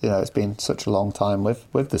it's been such a long time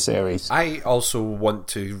with the series. I also want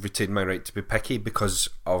to retain my right to be picky because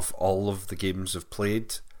of all of the games I've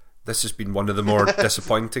played. This has been one of the more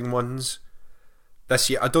disappointing ones this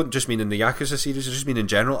year. I don't just mean in the Yakuza series, I just mean in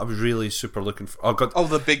general. I was really super looking for... Oh, God. Oh,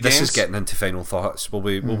 the big this games? Is getting into final thoughts. Will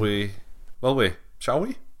we? Shall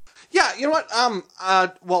we? Yeah, you know what?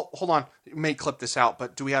 Well, hold on. You may clip this out,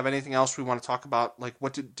 but do we have anything else we want to talk about? Like,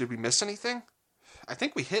 what did we miss anything? I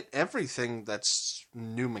think we hit everything that's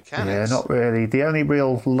new mechanics. Yeah, not really. The only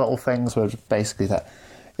real little things were basically that,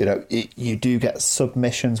 you do get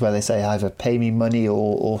submissions where they say either pay me money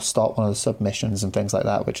or start one of the submissions and things like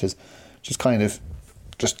that, which is just kind of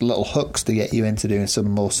just little hooks to get you into doing some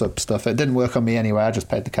more sub stuff. It didn't work on me anyway. I just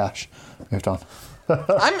paid the cash. Moved on.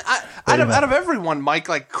 Out of everyone, Mike,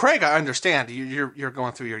 like Craig, I understand you're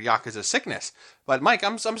going through your Yakuza sickness, but Mike,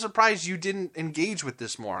 I'm surprised you didn't engage with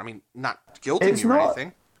this more. I mean, not guilting you or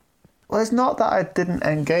anything. Well, it's not that I didn't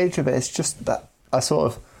engage with it. It's just that I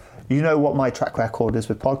sort of you know what my track record is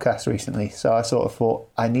with podcasts recently, so I sort of thought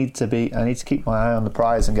I need to keep my eye on the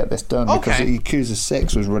prize and get this done, because Yakuza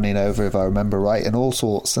 6 was running over, if I remember right, and all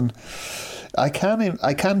sorts, and I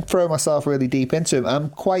can throw myself really deep into it. I'm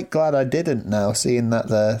quite glad I didn't now, seeing that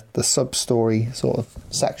the sub story sort of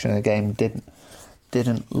section of the game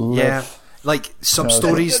didn't live. Yeah. Like,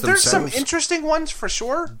 sub-stories there's themselves. some interesting ones for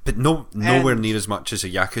sure. But nowhere near as much as a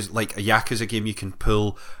Yakuza. Like, a Yakuza game you can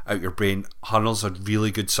pull out your brain. Hunnels had really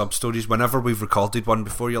good sub-stories. Whenever we've recorded one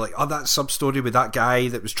before, you're like, oh, that sub-story with that guy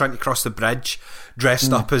that was trying to cross the bridge,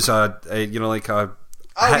 dressed up as a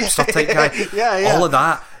hipster type guy. Yeah. All of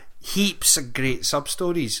that. Heaps of great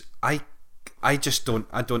sub-stories. I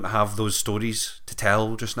don't have those stories to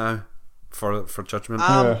tell just now for Judgment.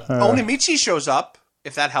 Onimichi shows up,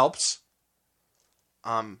 if that helps.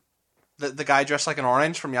 The guy dressed like an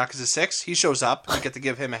orange from Yakuza 6, he shows up. You get to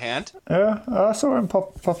give him a hand. Yeah, I saw him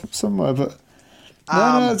pop up somewhere, but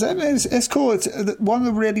it's cool. It's one of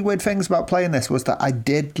the really weird things about playing this was that I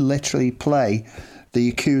did literally play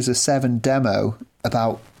the Yakuza 7 demo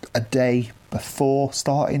about a day before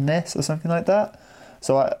starting this or something like that.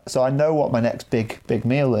 So I know what my next big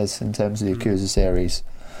meal is in terms of the Yakuza series.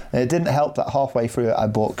 And it didn't help that halfway through it I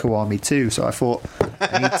bought Kiwami 2, so I thought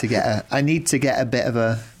I need to get a bit of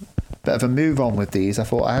a move on with these. I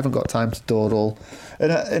thought I haven't got time to dawdle.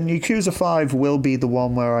 And Yakuza 5 will be the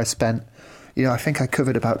one where I spent, I think I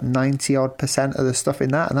covered about 90% of the stuff in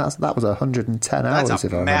that, and that was 110 hours,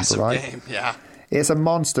 if I remember right. Game, yeah. It's a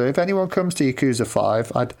monster. If anyone comes to Yakuza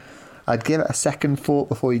 5, I'd give it a second thought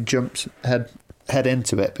before you jump head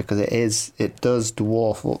into it, because it does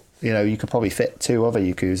dwarf what, you could probably fit 2 other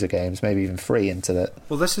Yakuza games, maybe even 3 into it.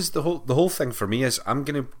 Well, this is the whole thing for me is I'm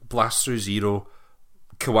going to blast through 0,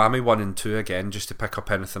 Kiwami 1 and 2 again, just to pick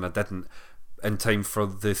up anything I didn't in time for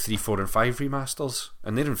the 3, 4 and 5 remasters,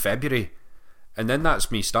 and they're in February, and then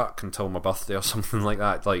that's me stuck until my birthday or something like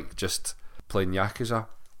that, like just playing Yakuza.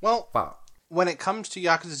 Well, when it comes to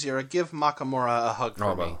Yakuza 0, give Makamura a hug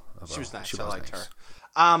for me. She was nice. I liked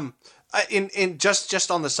her. In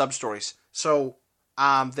just on the sub stories, so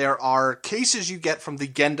there are cases you get from the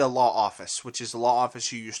Genda Law Office, which is the law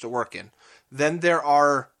office you used to work in. Then there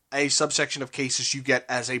are a subsection of cases you get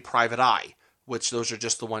as a private eye, which those are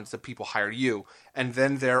just the ones that people hire you. And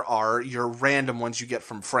then there are your random ones you get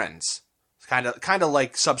from friends. Kind of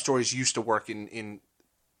like sub stories used to work in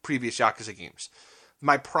previous Yakuza games.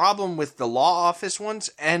 My problem with the law office ones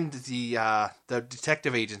and the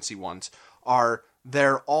detective agency ones are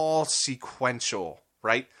they're all sequential,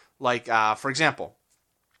 right? Like, for example,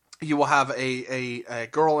 you will have a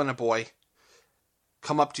girl and a boy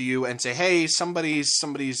come up to you and say, hey, somebody's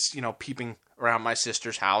peeping around my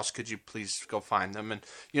sister's house. Could you please go find them? And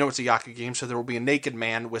it's a Yakuza game, so there will be a naked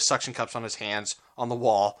man with suction cups on his hands on the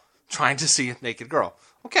wall trying to see a naked girl.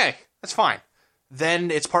 Okay, that's fine. Then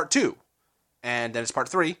it's part 2. And then it's part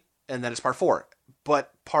 3, and then it's part 4.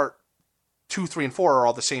 But part 2, 3, and 4 are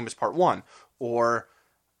all the same as part 1. Or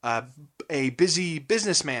a busy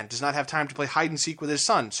businessman does not have time to play hide and seek with his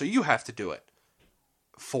son, so you have to do it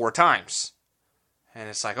 4 times. And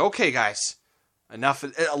it's like, okay, guys, enough.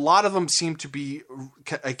 A lot of them seem to be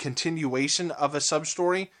a continuation of a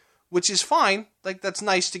sub-story, which is fine. Like, that's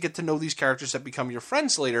nice to get to know these characters that become your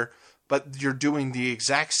friends later, but you're doing the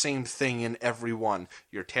exact same thing in every one.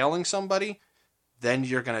 You're tailing somebody, then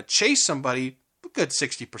you're going to chase somebody a good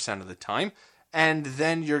 60% of the time, and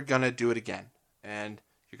then you're going to do it again. And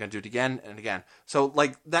you're going to do it again and again. So,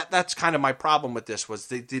 like, that's kind of my problem with this, was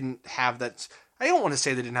they didn't have that. I don't want to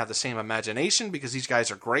say they didn't have the same imagination, because these guys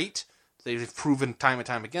are great. They've proven time and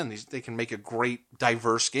time again they can make a great,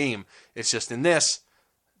 diverse game. It's just in this,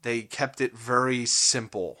 they kept it very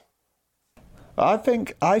simple. I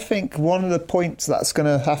think one of the points that's going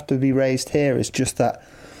to have to be raised here is just that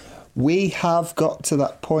we have got to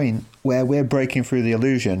that point where we're breaking through the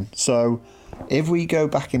illusion. So if we go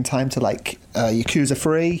back in time to like Yakuza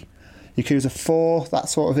 3, Yakuza 4, that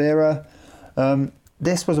sort of era,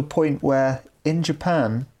 this was a point where in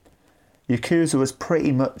Japan, Yakuza was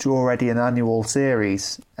pretty much already an annual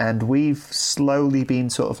series, and we've slowly been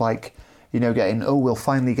sort of like, getting, we'll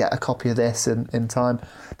finally get a copy of this in time,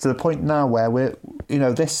 to the point now where we're,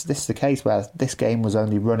 this is the case where this game was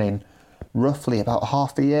only running roughly about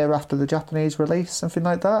half a year after the Japanese release, something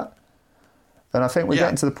like that. And I think we're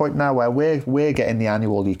getting to the point now where we're getting the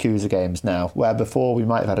annual Yakuza games now, where before we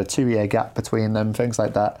might have had a 2-year gap between them, things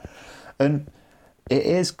like that. And it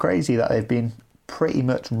is crazy that they've been pretty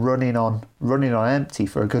much running on empty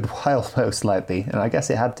for a good while, most likely. And I guess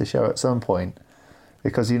it had to show at some point,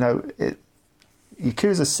 because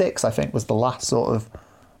Yakuza 6, I think, was the last sort of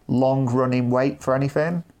long running wait for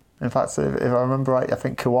anything. In fact, if I remember right, I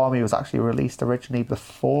think Kiwami was actually released originally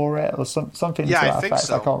before it, or something to that effect.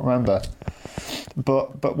 So. I can't remember.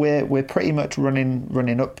 But we're pretty much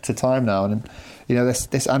running up to time now, and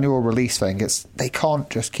this annual release thing. They can't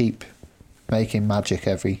just keep making Magic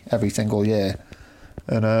every single year,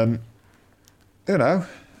 and I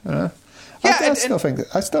still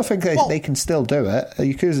think they can still do it.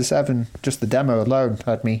 Yakuza 7, just the demo alone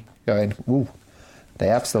had me going, ooh. They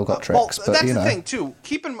have still got tricks, but that's the thing too.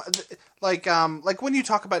 Keep in mind, like when you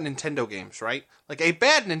talk about Nintendo games, right? Like a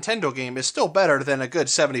bad Nintendo game is still better than a good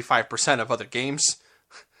 75% of other games.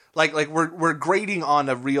 like we're grading on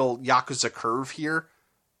a real Yakuza curve here,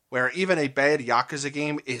 where even a bad Yakuza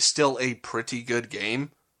game is still a pretty good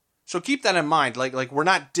game. So keep that in mind. Like we're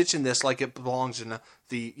not ditching this like it belongs in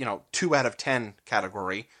the 2 out of 10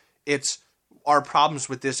 category. It's our problems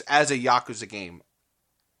with this as a Yakuza game.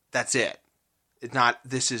 That's it. It's not,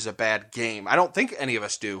 this is a bad game. I don't think any of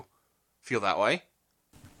us do feel that way.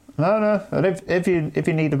 No. And if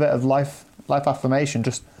you need a bit of life affirmation,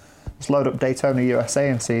 just load up Daytona USA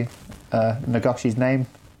and see Nagoshi's name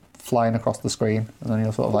flying across the screen, and then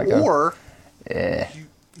you'll sort of like go. Or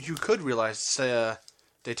you could realize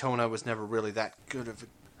Daytona was never really that good of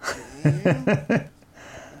a game.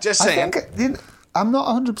 Just saying. I'm not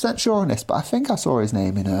 100% sure on this, but I think I saw his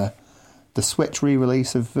name in the Switch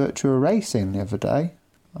re-release of Virtua Racing the other day.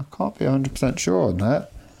 I can't be 100% sure on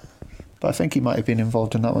that, but I think he might have been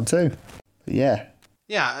involved in that one too. But yeah.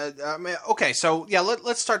 Yeah, okay, so yeah,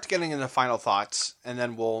 let's start getting into final thoughts, and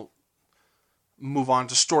then we'll move on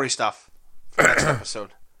to story stuff for next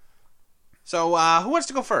episode. So, who wants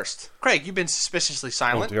to go first? Craig, you've been suspiciously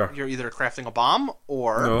silent. Oh, you're either crafting a bomb,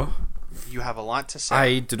 or you have a lot to say.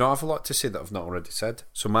 I do not have a lot to say that I've not already said.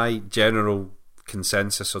 So my general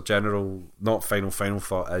consensus or general not final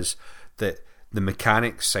thought is that the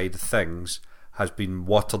mechanics side of things has been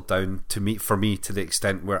watered down for me to the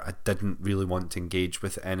extent where I didn't really want to engage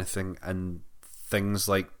with anything, and things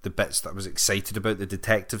like the bits that I was excited about, the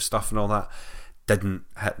detective stuff and all that, didn't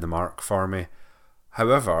hit the mark for me.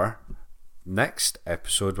 However, next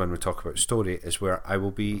episode when we talk about story is where I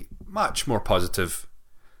will be much more positive,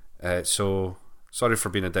 so sorry for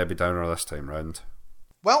being a Debbie Downer this time round.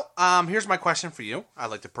 Well, here's my question for you. I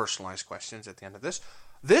like to personalize questions at the end of this.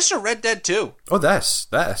 This or Red Dead 2? Oh, this.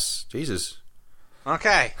 Jesus.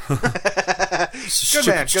 Okay.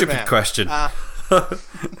 Stupid question.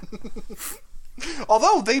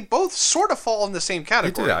 Although they both sort of fall in the same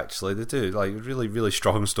category. They do, actually. They do. Like, really, really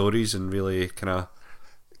strong stories and really kind of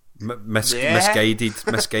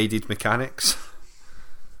misguided mechanics.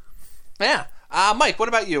 Yeah. Mike, what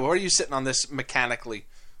about you? Where are you sitting on this mechanically?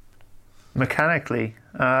 Mechanically,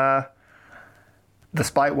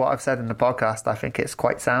 despite what I've said in the podcast, I think it's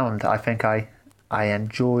quite sound. I think I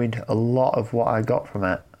enjoyed a lot of what I got from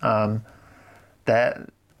it. There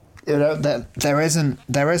isn't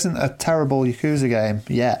a terrible Yakuza game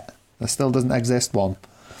yet. There still doesn't exist one.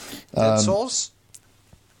 Dead Souls?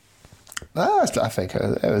 I think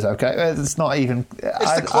it was okay. It's not even.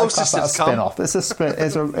 It's the closest it's come. Spin-off.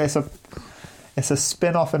 It's a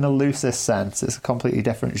spin-off in the loosest sense. It's a completely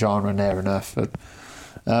different genre, near enough. But,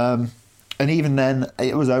 and even then,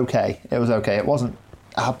 it was okay. It wasn't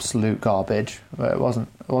absolute garbage, but it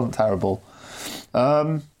wasn't terrible.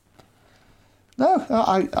 No,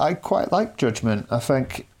 I quite like Judgment. I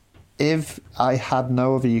think if I had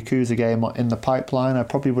no other Yakuza game in the pipeline, I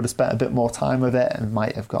probably would have spent a bit more time with it and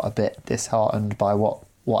might have got a bit disheartened by what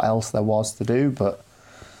else there was to do, but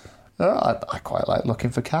I quite like looking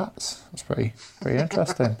for cats. That's pretty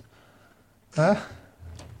interesting.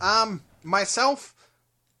 Myself,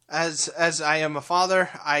 as I am a father,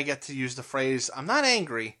 I get to use the phrase, I'm not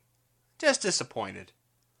angry, just disappointed.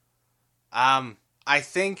 I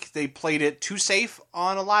think they played it too safe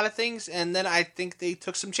on a lot of things, and then I think they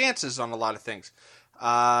took some chances on a lot of things.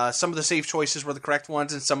 Some of the safe choices were the correct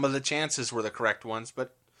ones, and some of the chances were the correct ones,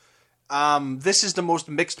 but this is the most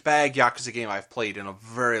mixed bag Yakuza game I've played in a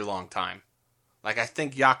very long time. Like, I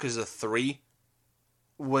think Yakuza 3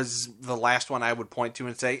 was the last one I would point to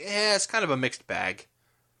and say, it's kind of a mixed bag.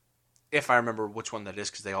 If I remember which one that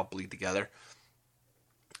is, because they all bleed together.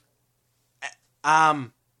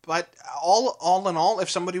 But all in all, if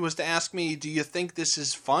somebody was to ask me, do you think this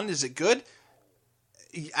is fun? Is it good?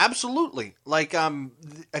 Absolutely. Like,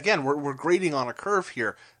 again, we're grading on a curve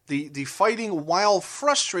here. The fighting, while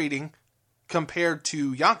frustrating compared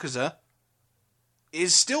to Yakuza,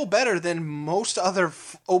 is still better than most other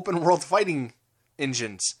open world fighting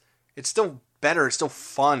engines. It's still better. It's still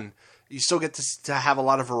fun. You still get to have a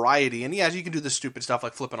lot of variety. And yes, you can do the stupid stuff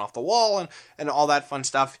like flipping off the wall and all that fun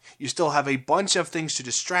stuff. You still have a bunch of things to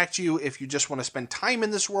distract you if you just want to spend time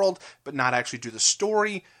in this world, but not actually do the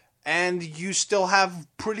story. And you still have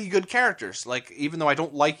pretty good characters. Like, even though I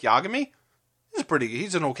don't like Yagami,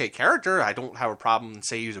 he's an okay character. I don't have a problem and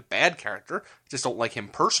say he's a bad character. I just don't like him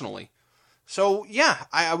personally. So, yeah,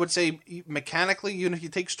 I would say mechanically, even if you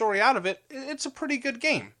take story out of it, it's a pretty good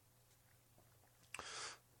game.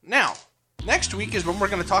 Now, next week is when we're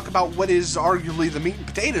going to talk about what is arguably the meat and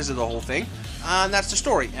potatoes of the whole thing, and that's the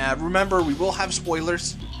story. Remember, we will have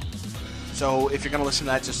spoilers, so if you're going to listen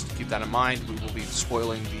to that, just keep that in mind. We will be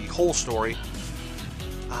spoiling the whole story.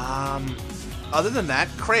 Other than that,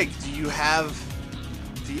 Craig, do you have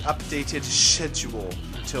the updated schedule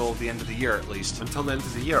until the end of the year, at least? Until the end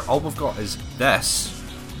of the year, all we've got is this,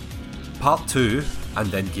 Part 2, and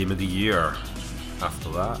then Game of the Year after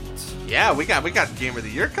that. Yeah, we got Game of the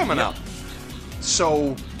Year coming up.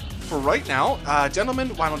 So, for right now, gentlemen,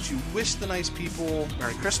 why don't you wish the nice people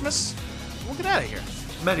Merry Christmas? We'll get out of here.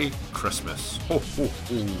 Merry Christmas. Ho, ho,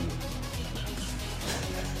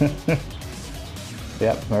 ho.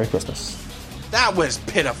 Yep, Merry Christmas. That was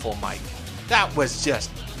pitiful, Mike. That was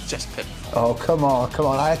just pitiful. Oh, come on.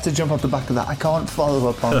 I had to jump off the back of that. I can't follow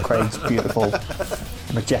up on Craig's beautiful,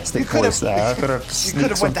 majestic voice there. You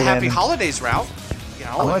could have went the Happy Holidays route.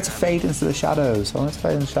 I wanted to fade into the shadows.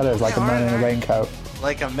 Like a man in a raincoat.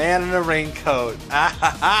 Like a man in a raincoat.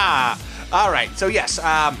 All right. So, yes,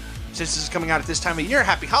 since this is coming out at this time of year,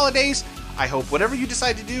 Happy Holidays. I hope whatever you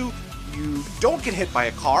decide to do, you don't get hit by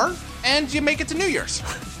a car, and you make it to New Year's.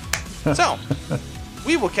 So,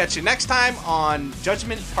 we will catch you next time on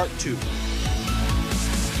Judgment Part 2.